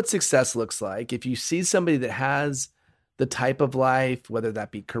you know what success looks like, if you see somebody that has the type of life, whether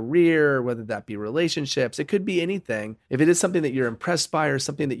that be career, whether that be relationships, it could be anything. If it is something that you're impressed by or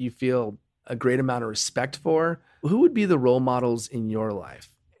something that you feel a great amount of respect for, who would be the role models in your life?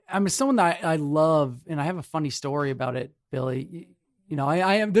 I'm someone that I love, and I have a funny story about it, Billy. You know,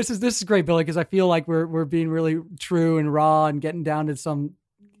 I am. This is great, Billy, because I feel like we're being really true and raw and getting down to some,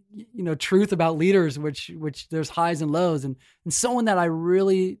 truth about leaders, which there's highs and lows, and someone that I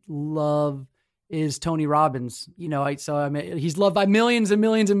really love is Tony Robbins. He's loved by millions and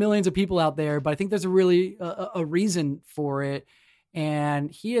millions and millions of people out there, but I think there's a reason for it, and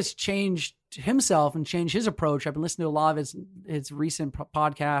he has changed himself and changed his approach. I've been listening to a lot of his recent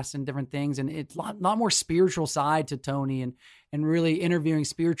podcasts and different things, and it's a lot more spiritual side to Tony, and really interviewing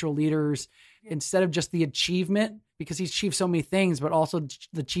spiritual leaders instead of just the achievement, because he's achieved so many things, but also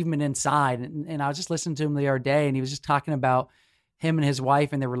the achievement inside. And I was just listening to him the other day, and he was just talking about him and his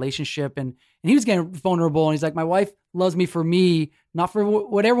wife and their relationship, and he was getting vulnerable, and he's like, my wife loves me for me, not for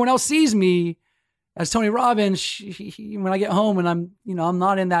what everyone else sees me as Tony Robbins. When I get home and I'm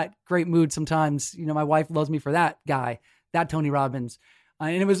not in that great mood sometimes, my wife loves me for that guy, that Tony Robbins.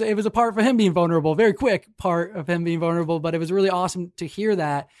 And it was a part of him being vulnerable, very quick part of him being vulnerable, but it was really awesome to hear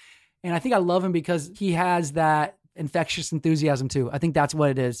that. And I think I love him because he has that infectious enthusiasm too. I think that's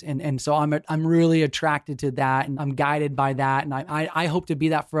what it is. And so I'm really attracted to that, and I'm guided by that. And I hope to be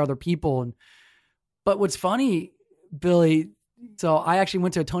that for other people. But what's funny, Billy, so I actually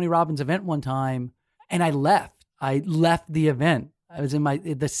went to a Tony Robbins event one time, and I left the event. I was in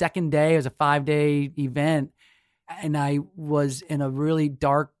the second day. It was a 5-day event, and I was in a really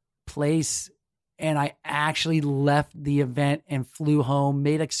dark place, and I actually left the event and flew home,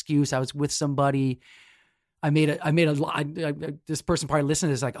 made an excuse. I was with somebody. I made a lie. This person probably listening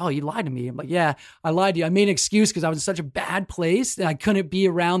to this like, oh, you lied to me. I'm like, yeah, I lied to you. I made an excuse because I was in such a bad place and I couldn't be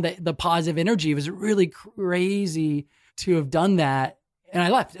around the positive energy. It was really crazy to have done that. And I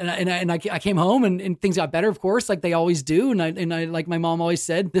left, and I came home, and things got better, of course, like they always do. And I like my mom always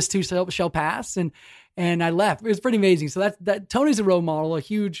said, this too shall pass. And I left. It was pretty amazing. So that Tony's a role model, a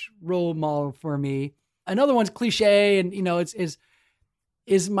huge role model for me. Another one's cliche, and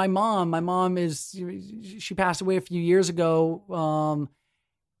is my mom. My mom she passed away a few years ago,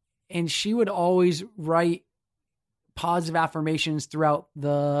 and she would always write positive affirmations throughout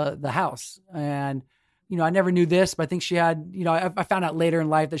the house. And I never knew this, but I think she had, I found out later in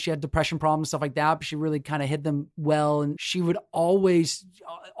life that she had depression problems, stuff like that, but she really kind of hid them well. And she would always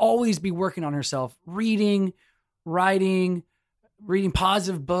be working on herself, reading, writing, reading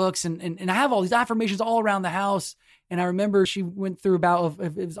positive books. And I have all these affirmations all around the house. And I remember she went through a bout of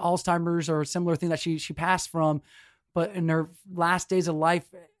it was Alzheimer's or a similar thing that she passed from. But in her last days of life,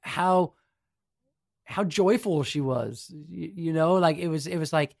 how joyful she was, like it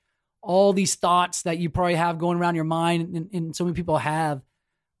was like all these thoughts that you probably have going around your mind, and so many people have,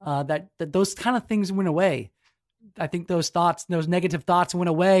 that those kind of things went away. I think those negative thoughts went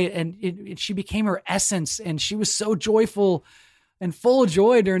away, and she became her essence, and she was so joyful and full of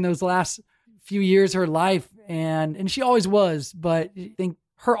joy during those last few years of her life. And she always was, but I think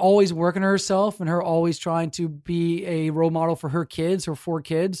her always working on herself and her always trying to be a role model for her kids, her 4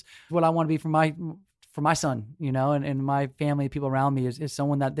 kids, what I want to be for my son, and my family, people around me is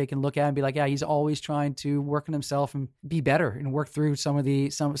someone that they can look at and be like, yeah, he's always trying to work on himself and be better and work through some of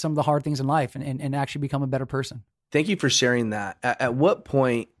the hard things in life and actually become a better person. Thank you for sharing that. At what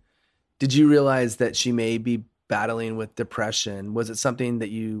point did you realize that she may be battling with depression? Was it something that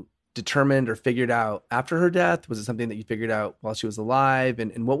you determined or figured out after her death? Was it something that you figured out while she was alive?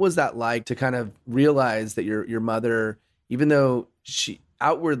 And what was that like to kind of realize that your mother, even though she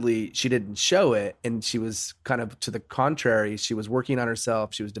outwardly, she didn't show it, and she was kind of to the contrary, she was working on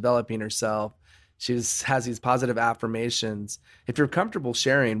herself, she was developing herself, has these positive affirmations. If you're comfortable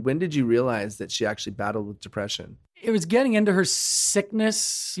sharing, when did you realize that she actually battled with depression? It was getting into her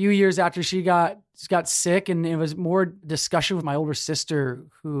sickness a few years after she got sick, and it was more discussion with my older sister,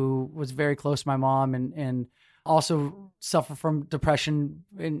 who was very close to my mom and also suffered from depression,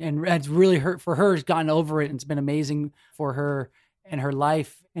 and it's really hurt for her. Has gotten over it, and it's been amazing for her and her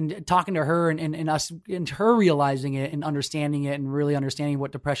life. And talking to her and us, and her realizing it and understanding it and really understanding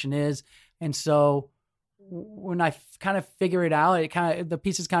what depression is. And so when I kind of figure it out, the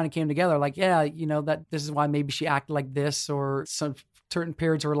pieces kind of came together. Like, yeah, that this is why maybe she acted like this, or some certain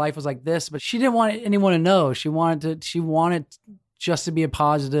periods of her life was like this, but she didn't want anyone to know. She wanted just to be a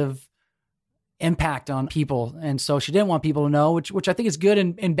positive impact on people. And so she didn't want people to know, which I think is good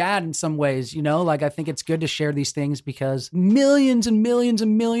and bad in some ways, like I think it's good to share these things because millions and millions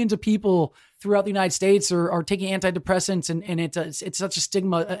and millions of people throughout the United States are taking antidepressants, and it's such a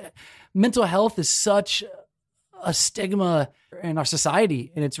stigma. Mental health is such a stigma in our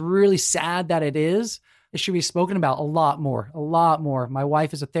society, and it's really sad that it is. It should be spoken about a lot more. My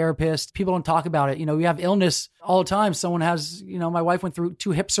wife is a therapist. People don't talk about it. We have illness all the time. Someone has, my wife went through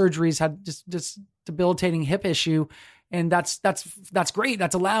 2 hip surgeries, had just debilitating hip issue. And that's great.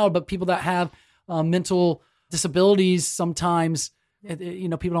 That's allowed. But people that have mental disabilities, sometimes,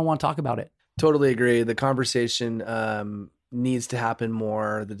 people don't want to talk about it. Totally agree. The conversation needs to happen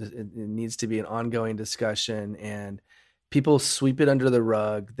more. It needs to be an ongoing discussion, and people sweep it under the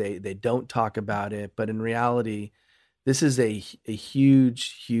rug. They don't talk about it, but in reality, this is a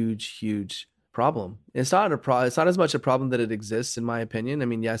huge, huge, huge problem. It's not as much a problem that it exists, in my opinion. I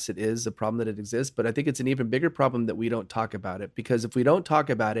mean, yes, it is a problem that it exists, but I think it's an even bigger problem that we don't talk about it, because if we don't talk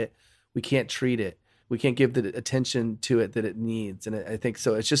about it, we can't treat it. We can't give the attention to it that it needs. And I think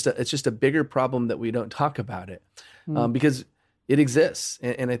so. It's just a bigger problem that we don't talk about it, because it exists.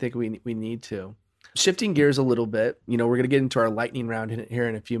 And I think we need to. Shifting gears a little bit, we're going to get into our lightning round here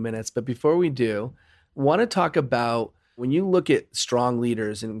in a few minutes. But before we do, I want to talk about when you look at strong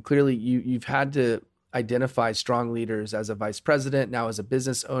leaders, and clearly you've had to identify strong leaders as a vice president, now as a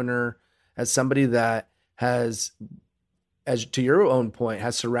business owner, as somebody that has, as to your own point,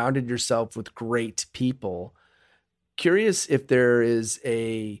 has surrounded yourself with great people. Curious if there is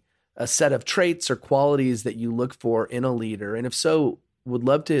a set of traits or qualities that you look for in a leader. And if so, would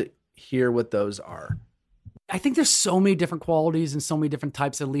love to hear what those are. I think there's so many different qualities and so many different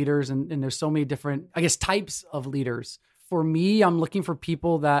types of leaders, and there's so many different, types of leaders. For me, I'm looking for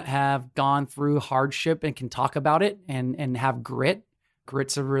people that have gone through hardship and can talk about it and have grit.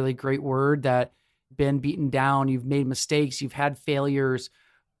 Grit's a really great word. That been beaten down, you've made mistakes, you've had failures,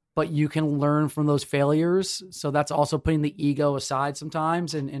 but you can learn from those failures. So that's also putting the ego aside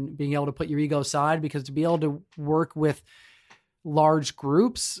sometimes and being able to put your ego aside, because to be able to work with large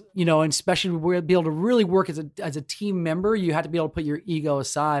groups, and especially be able to really work as a team member, you have to be able to put your ego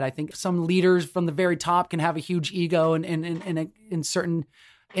aside. I think some leaders from the very top can have a huge ego, and in certain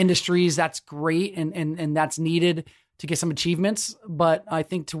industries, that's great and that's needed to get some achievements. But I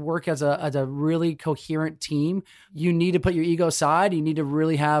think to work as a really coherent team, you need to put your ego aside. You need to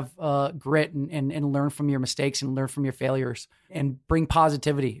really have grit and learn from your mistakes and learn from your failures, and bring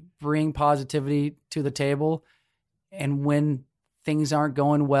positivity to the table. And when things aren't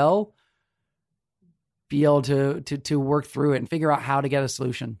going well, be able to work through it and figure out how to get a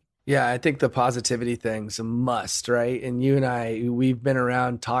solution. Yeah, I think the positivity thing's a must, right? And you and I, we've been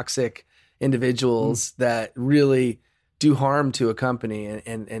around toxic individuals that really do harm to a company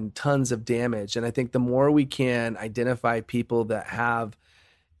and tons of damage. And I think the more we can identify people that have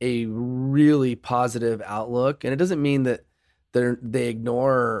a really positive outlook, and it doesn't mean that they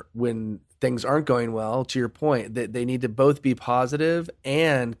ignore when things aren't going well, to your point, that they need to both be positive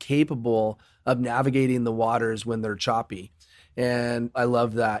and capable of navigating the waters when they're choppy. And I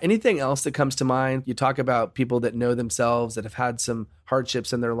love that. Anything else that comes to mind? You talk about people that know themselves, that have had some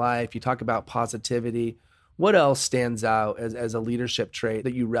hardships in their life. You talk about positivity. What else stands out as a leadership trait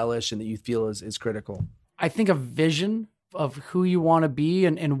that you relish and that you feel is critical? I think a vision of who you want to be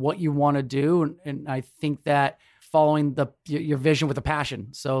and what you want to do. And I think that following your vision with a passion.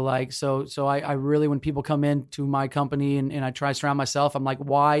 So I really, when people come into my company and I try to surround myself, I'm like,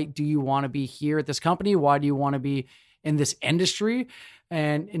 why do you want to be here at this company? Why do you want to be in this industry?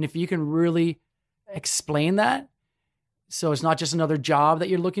 And if you can really explain that, so it's not just another job that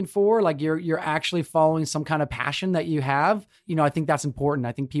you're looking for, like you're actually following some kind of passion that you have, I think that's important.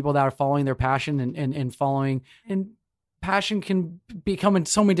 I think people that are following their passion and following, and passion can become in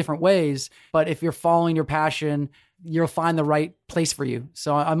so many different ways, but if you're following your passion, you'll find the right place for you.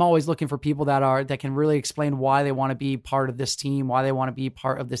 So I'm always looking for people that can really explain why they want to be part of this team, why they want to be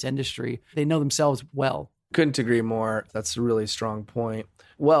part of this industry. They know themselves well. Couldn't agree more. That's a really strong point.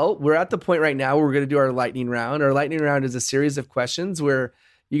 Well, we're at the point right now where we're going to do our lightning round. Our lightning round is a series of questions where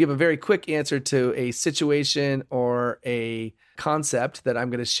you give a very quick answer to a situation or a concept that I'm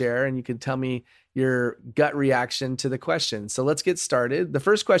going to share, and you can tell me your gut reaction to the question. So let's get started. The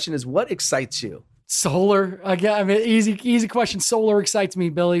first question is, what excites you? Solar. Again, easy question. Solar excites me,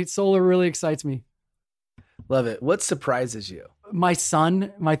 Billy. Solar really excites me. Love it. What surprises you? My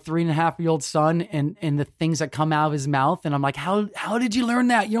son, my 3.5-year-old son, and the things that come out of his mouth. And I'm like, how did you learn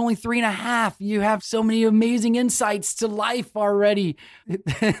that? You're only 3.5. You have so many amazing insights to life already.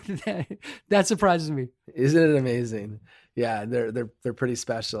 That surprises me. Isn't it amazing? Yeah, they're pretty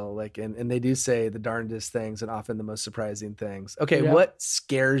special. And they do say the darndest things and often the most surprising things. Okay, yeah. What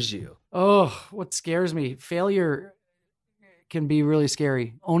scares you? Oh, what scares me? Failure can be really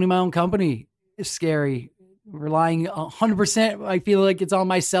scary. Owning my own company is scary. Relying 100%, I feel like it's on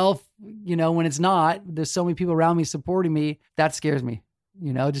myself, when it's not. There's so many people around me supporting me. That scares me.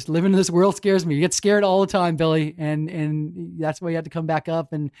 Just living in this world scares me. You get scared all the time, Billy. And that's why you have to come back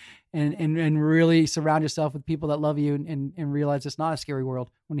up and really surround yourself with people that love you and realize it's not a scary world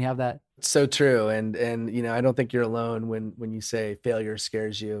when you have that. So true. And I don't think you're alone when you say failure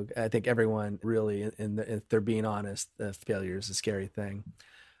scares you. I think everyone really, if they're being honest, failure is a scary thing.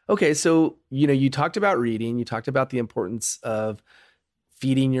 Okay, so you talked about reading. You talked about the importance of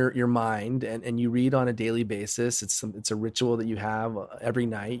feeding your mind, and you read on a daily basis. It's a ritual that you have every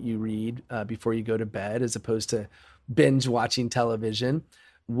night. You read before you go to bed, as opposed to binge watching television.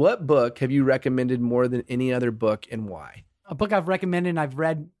 What book have you recommended more than any other book, and why? A book I've recommended and I've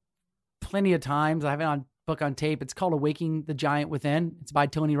read plenty of times. I have it on book on tape. It's called Awakening the Giant Within. It's by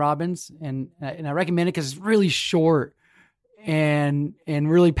Tony Robbins, and I recommend it because it's really short and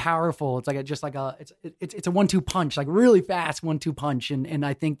really powerful. It's it's a 1-2 punch, like really fast 1-2 punch. And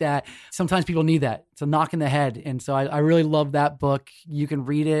I think that sometimes people need that. It's a knock in the head. And so I really love that book. You can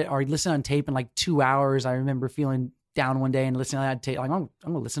read it or listen on tape in like 2 hours. I remember feeling down one day and listening to that tape, like, I'm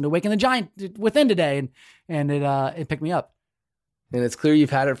going to listen to Awaken the Giant Within today. And it picked me up. And it's clear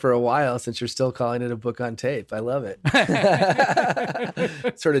you've had it for a while since you're still calling it a book on tape. I love it.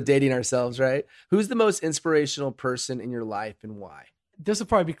 Sort of dating ourselves, right? Who's the most inspirational person in your life and why? This will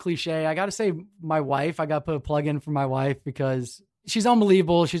probably be cliche. I got to say my wife. I got to put a plug in for my wife because she's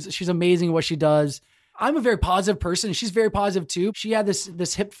unbelievable. She's amazing at what she does. I'm a very positive person. She's very positive too. She had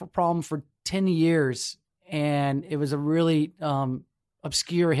this hip problem for 10 years and it was a really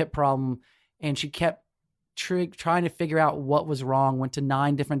obscure hip problem. And she kept trying to figure out what was wrong, went to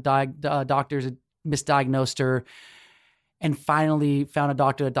 9 different doctors that misdiagnosed her, and finally found a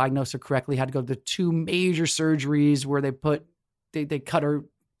doctor that diagnosed her correctly. Had to go to 2 major surgeries where they cut her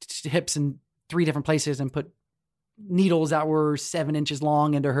hips in 3 different places and put needles that were 7 inches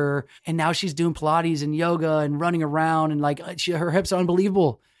long into her. And now she's doing Pilates and yoga and running around, and her hips are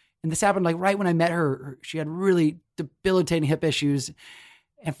unbelievable. And this happened right when I met her. She had really debilitating hip issues.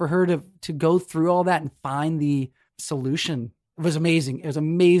 And for her to go through all that and find the solution, it was amazing. It was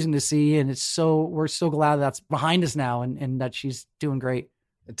amazing to see. And we're so glad that's behind us now and that she's doing great.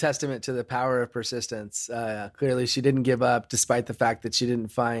 A testament to the power of persistence. Clearly she didn't give up despite the fact that she didn't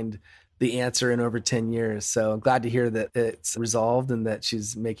find the answer in over 10 years. So I'm glad to hear that it's resolved and that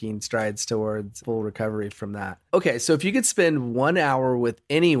she's making strides towards full recovery from that. Okay. So if you could spend 1 hour with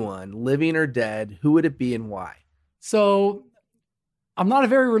anyone, living or dead, who would it be and why? So I'm not a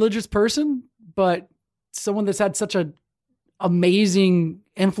very religious person, but someone that's had such a amazing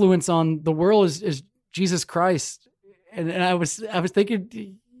influence on the world is Jesus Christ. And I was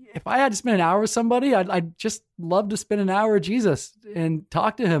thinking, if I had to spend an hour with somebody, I'd just love to spend an hour with Jesus and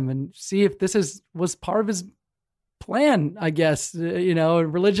talk to him and see if this was part of his plan, I guess.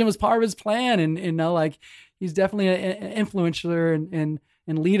 Religion was part of his plan, and like he's definitely an influencer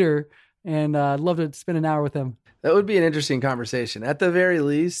and leader, and I'd love to spend an hour with him. That would be an interesting conversation. At the very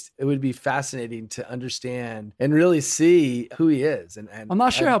least, it would be fascinating to understand and really see who he is. And I'm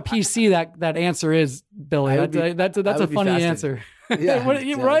not sure how PC that answer is, Billy. That's a funny answer. Yeah,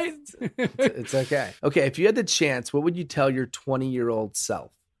 right? It's okay. Okay, if you had the chance, what would you tell your 20-year-old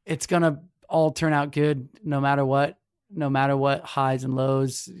self? It's gonna all turn out good, no matter what highs and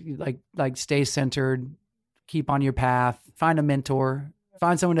lows. Like stay centered, keep on your path, find a mentor,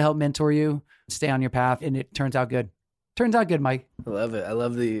 find someone to help mentor you, stay on your path, and it turns out good. Turns out good, Mike. I love it. I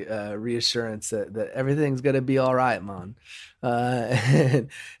love the reassurance that everything's going to be all right, man. And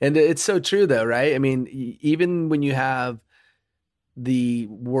it's so true though, right? I mean, even when you have the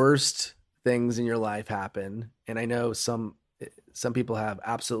worst things in your life happen, and I know some people have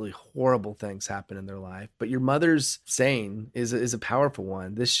absolutely horrible things happen in their life, but your mother's saying is a powerful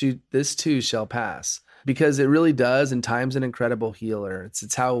one. This too shall pass. Because it really does, and time's an incredible healer.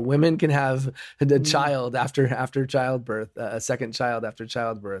 It's how women can have a child after childbirth, a second child after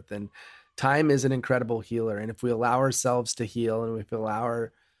childbirth, and time is an incredible healer. And if we allow ourselves to heal, and if we allow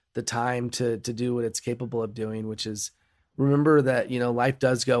the time to do what it's capable of doing, which is remember that life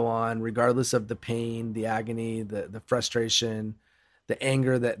does go on, regardless of the pain, the agony, the frustration, the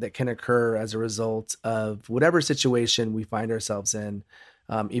anger that can occur as a result of whatever situation we find ourselves in.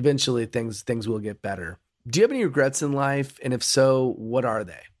 Eventually things will get better. Do you have any regrets in life? And if so, what are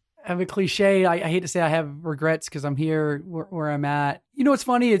they? I have a cliche. I hate to say I have regrets because I'm here where I'm at. What's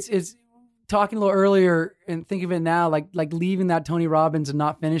funny? It's talking a little earlier and think of it now, like leaving that Tony Robbins and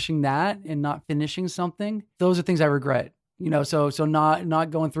not finishing that and not finishing something. Those are things I regret. So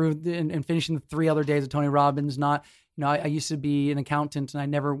not going through and finishing the 3 other days of Tony Robbins. Not, I used to be an accountant and I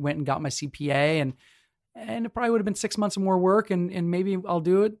never went and got my CPA, and it probably would have been 6 months of more work, and maybe I'll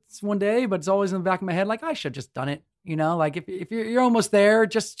do it one day, but it's always in the back of my head, like I should have just done it. Like if you're almost there,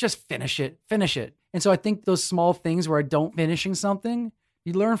 just finish it. And so I think those small things where I don't finishing something,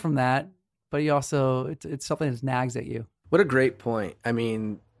 you learn from that, but you also, it's something that nags at you. What a great point. I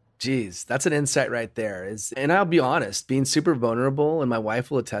mean, geez, that's an insight right there. And I'll be honest, being super vulnerable, and my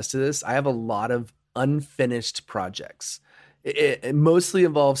wife will attest to this, I have a lot of unfinished projects. It mostly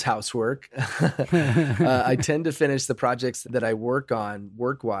involves housework. I tend to finish the projects that I work on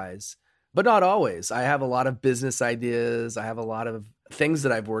work-wise, but not always. I have a lot of business ideas. I have a lot of things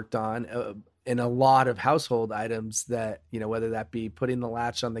that I've worked on, and a lot of household items that, whether that be putting the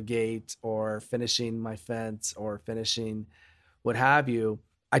latch on the gate or finishing my fence or finishing what have you.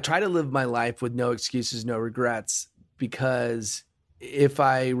 I try to live my life with no excuses, no regrets, because if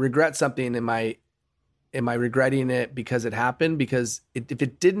I regret something, am I regretting it because it happened? Because if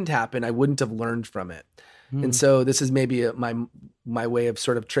it didn't happen, I wouldn't have learned from it. And so this is maybe my way of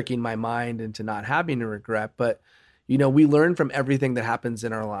sort of tricking my mind into not having a regret. But, we learn from everything that happens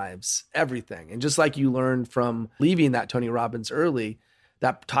in our lives, everything. And just like you learned from leaving that Tony Robbins early,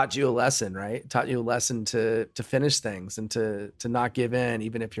 that taught you a lesson, right? It taught you a lesson to finish things and to not give in,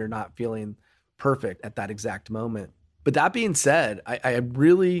 even if you're not feeling perfect at that exact moment. But that being said, I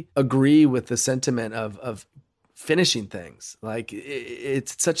really agree with the sentiment of finishing things. Like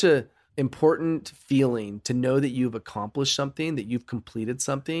it's such a important feeling to know that you've accomplished something, that you've completed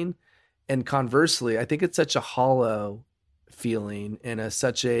something. And conversely, I think it's such a hollow feeling and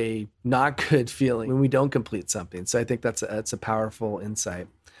such a not good feeling when we don't complete something. So I think that's a powerful insight.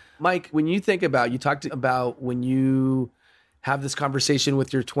 Mike, when you think about, you talked about when you have this conversation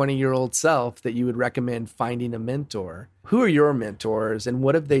with your 20-year-old self that you would recommend finding a mentor. Who are your mentors and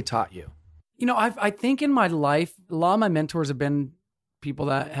what have they taught you? I think in my life, a lot of my mentors have been people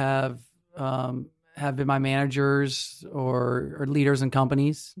that have been my managers or leaders in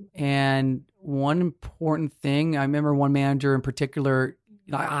companies. And one important thing, I remember one manager in particular,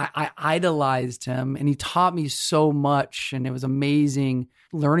 I idolized him and he taught me so much, and it was amazing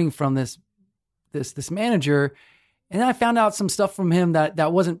learning from this manager. And then I found out some stuff from him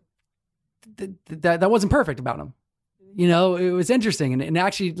that wasn't perfect about him. It was interesting and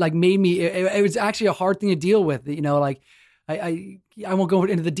actually made me, it was actually a hard thing to deal with. I won't go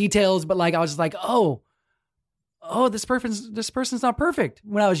into the details, but I was just like, oh, this person's not perfect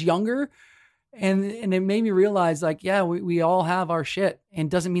when I was younger. And it made me realize we all have our shit, and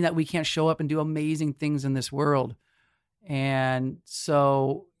doesn't mean that we can't show up and do amazing things in this world. And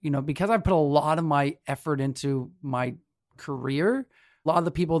so, because I put a lot of my effort into my career. A lot of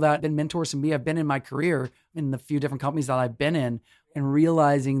the people that have been mentors to me have been in my career in the few different companies that I've been in, and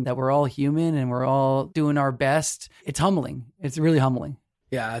realizing that we're all human and we're all doing our best. It's humbling. It's really humbling.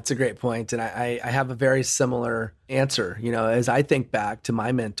 Yeah, that's a great point. And I have a very similar answer. As I think back to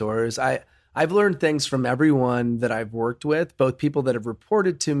my mentors, I've learned things from everyone that I've worked with, both people that have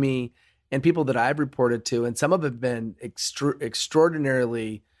reported to me and people that I've reported to. And some of them have been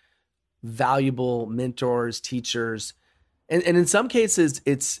extraordinarily valuable mentors, teachers. And in some cases,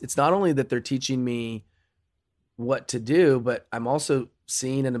 it's not only that they're teaching me what to do, but I'm also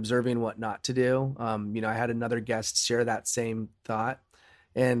seeing and observing what not to do. I had another guest share that same thought.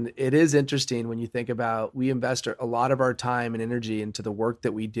 And it is interesting when you think about, we invest a lot of our time and energy into the work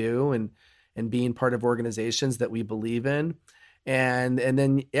that we do and being part of organizations that we believe in. And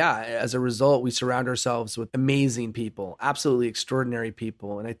then, as a result, we surround ourselves with amazing people, absolutely extraordinary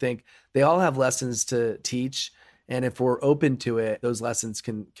people. And I think they all have lessons to teach. And if we're open to it, those lessons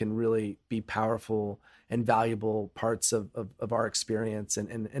can really be powerful and valuable parts of our experience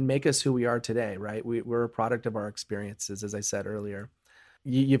and make us who we are today, right? We're a product of our experiences, as I said earlier.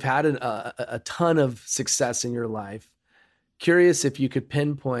 You've had a ton of success in your life. Curious if you could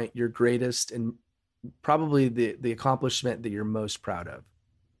pinpoint your greatest and probably the accomplishment that you're most proud of.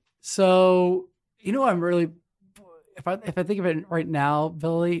 So, I'm really, if I think of it right now,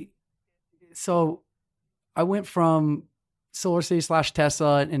 Billy, so I went from SolarCity /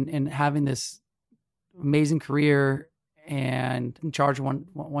 Tesla and having this amazing career and in charge of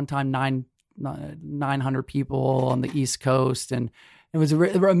one time 900 people on the East Coast. And it was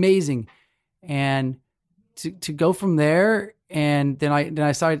amazing. And to go from there, and then I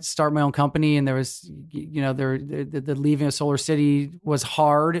decided to start my own company, and there was, the leaving of SolarCity was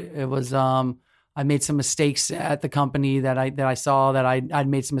hard. It was, I made some mistakes at the company that I saw that I'd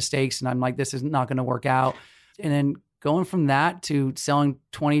made some mistakes, and I'm like, this is not going to work out. And then going from that to selling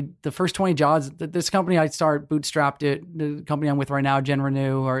the first 20 jobs, this company I started, bootstrapped it. The company I'm with right now,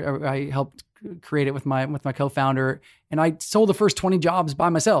 GenRenew, or I helped create it with my co-founder, and I sold the first 20 jobs by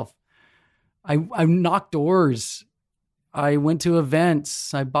myself. I knocked doors. I went to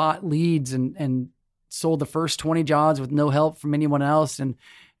events. I bought leads and sold the first 20 jobs with no help from anyone else. And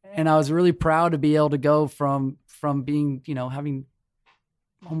I was really proud to be able to go from being, having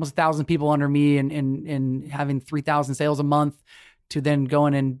almost 1,000 people under me and having 3,000 sales a month to then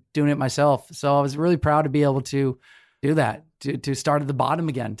going and doing it myself. So I was really proud to be able to do that, to start at the bottom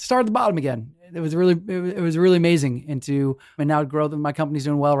again. It was really amazing. And now my company's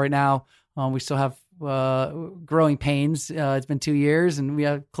doing well right now. We still have growing pains. It's been 2 years and we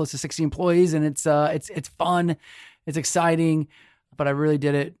have close to 60 employees, and it's fun. It's exciting, but I really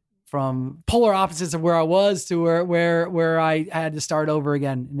did it from polar opposites of where I was to where I had to start over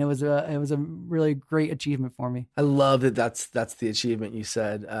again. And it was a really great achievement for me. I love that. That's the achievement you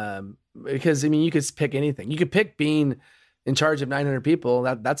said. Because you could pick anything. You could pick being in charge of 900 people.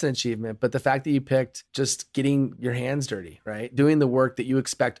 That's an achievement. But the fact that you picked just getting your hands dirty, right? Doing the work that you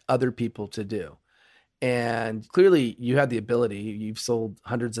expect other people to do. And clearly you had the ability. You've sold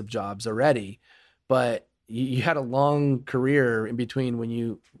hundreds of jobs already, but you had a long career in between when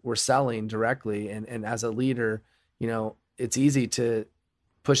you were selling directly. And as a leader, it's easy to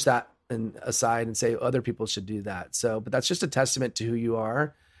push that aside and say other people should do that. But that's just a testament to who you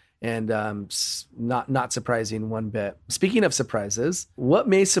are. And not surprising one bit. Speaking of surprises, what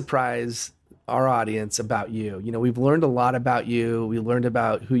may surprise our audience about you? We've learned a lot about you. We learned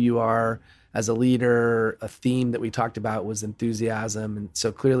about who you are as a leader. A theme that we talked about was enthusiasm. And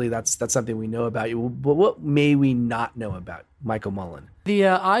so clearly that's something we know about you. But what may we not know about Michael Mullen? The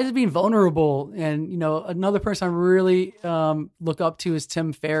eyes of being vulnerable. And, another person I really look up to is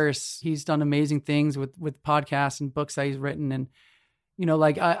Tim Ferriss. He's done amazing things with podcasts and books that he's written. And,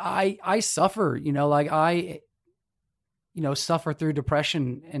 I suffer, I suffer through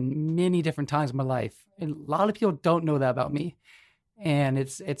depression in many different times in my life. And a lot of people don't know that about me. And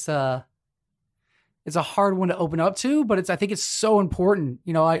it's a hard one to open up to, but I think it's so important.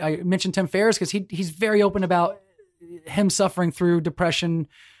 I mentioned Tim Ferriss because he's very open about him suffering through depression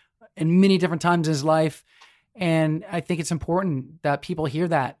in many different times in his life. And I think it's important that people hear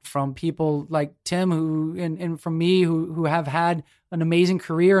that from people like Tim, who, and from me, who have had an amazing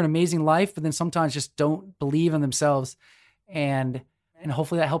career, an amazing life, but then sometimes just don't believe in themselves. And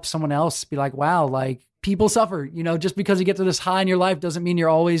hopefully that helps someone else be like, wow, like people suffer, just because you get to this high in your life doesn't mean you're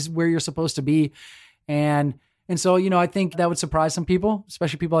always where you're supposed to be. And so, I think that would surprise some people,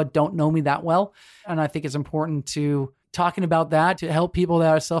 especially people that don't know me that well. And I think it's important to talking about that to help people that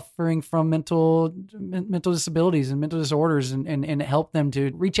are suffering from mental disabilities and mental disorders and help them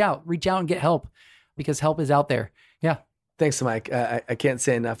to reach out and get help, because help is out there. Yeah. Thanks, Mike. I can't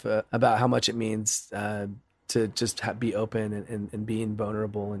say enough about how much it means to just be open and being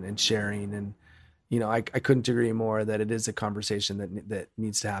vulnerable and sharing. And, I couldn't agree more that it is a conversation that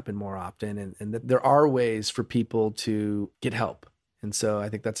needs to happen more often, and that there are ways for people to get help. And so I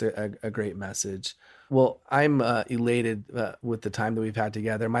think that's a great message. Well, I'm elated with the time that we've had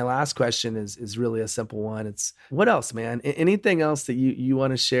together. My last question is really a simple one. It's what else, man? Anything else that you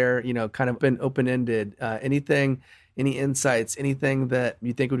want to share, kind of been open-ended, anything, any insights, anything that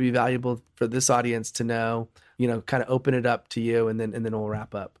you think would be valuable for this audience to know, kind of open it up to you, and then we'll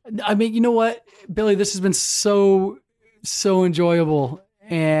wrap up. I mean, you know what, Billy, this has been so enjoyable,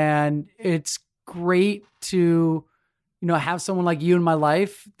 and it's great to, have someone like you in my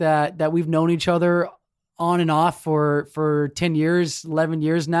life that we've known each other on and off for 10 years, 11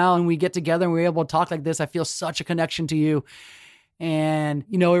 years now. And we get together and we're able to talk like this. I feel such a connection to you. And,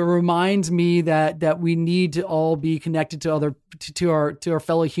 it reminds me that we need to all be connected to our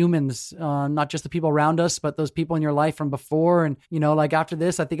fellow humans, not just the people around us, but those people in your life from before. And, like after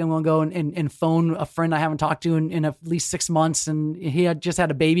this, I think I'm going to go and phone a friend I haven't talked to in at least 6 months. And he had just had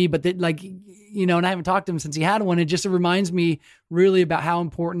a baby, but and I haven't talked to him since he had one. It just reminds me really about how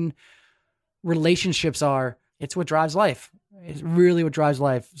important relationships are. It's what drives life. It's really what drives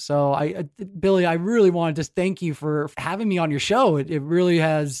life. So Billy, I really want to just thank you for having me on your show. It really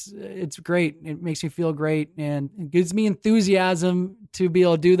has, it's great. It makes me feel great, and it gives me enthusiasm to be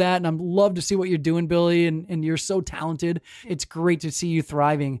able to do that. And I'm love to see what you're doing, Billy. And you're so talented. It's great to see you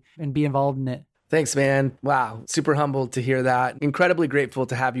thriving and be involved in it. Thanks, man. Wow. Super humbled to hear that. Incredibly grateful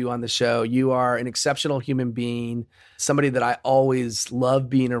to have you on the show. You are an exceptional human being, somebody that I always love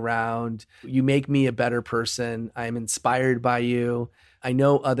being around. You make me a better person. I am inspired by you. I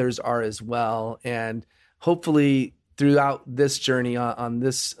know others are as well. And hopefully throughout this journey on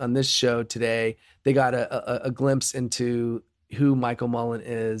this show today, they got a glimpse into who Michael Mullen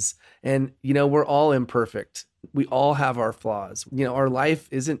is. And, we're all imperfect. We all have our flaws. Our life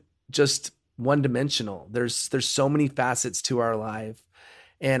isn't just one-dimensional. There's so many facets to our life.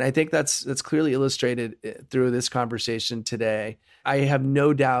 And I think that's clearly illustrated through this conversation today. I have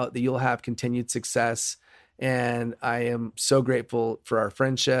no doubt that you'll have continued success. And I am so grateful for our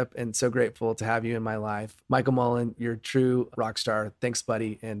friendship and so grateful to have you in my life. Michael Mullen, you're a true rock star. Thanks,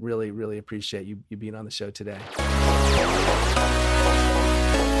 buddy. And really, really appreciate you being on the show today.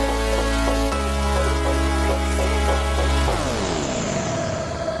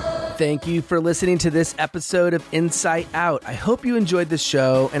 Thank you for listening to this episode of Insight Out. I hope you enjoyed the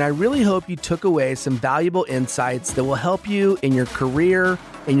show, and I really hope you took away some valuable insights that will help you in your career,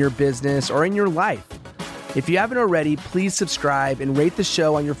 in your business, or in your life. If you haven't already, please subscribe and rate the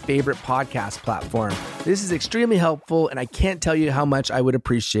show on your favorite podcast platform. This is extremely helpful, and I can't tell you how much I would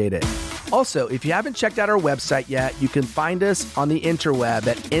appreciate it. Also, if you haven't checked out our website yet, you can find us on the interweb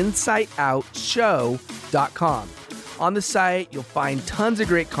at insightoutshow.com. On the site, you'll find tons of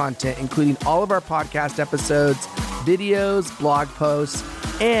great content, including all of our podcast episodes, videos, blog posts,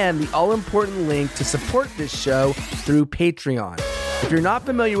 and the all-important link to support this show through Patreon. If you're not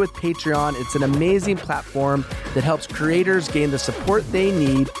familiar with Patreon, it's an amazing platform that helps creators gain the support they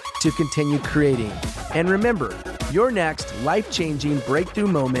need to continue creating. And remember, your next life-changing breakthrough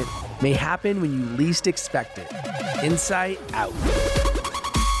moment may happen when you least expect it. Insight out.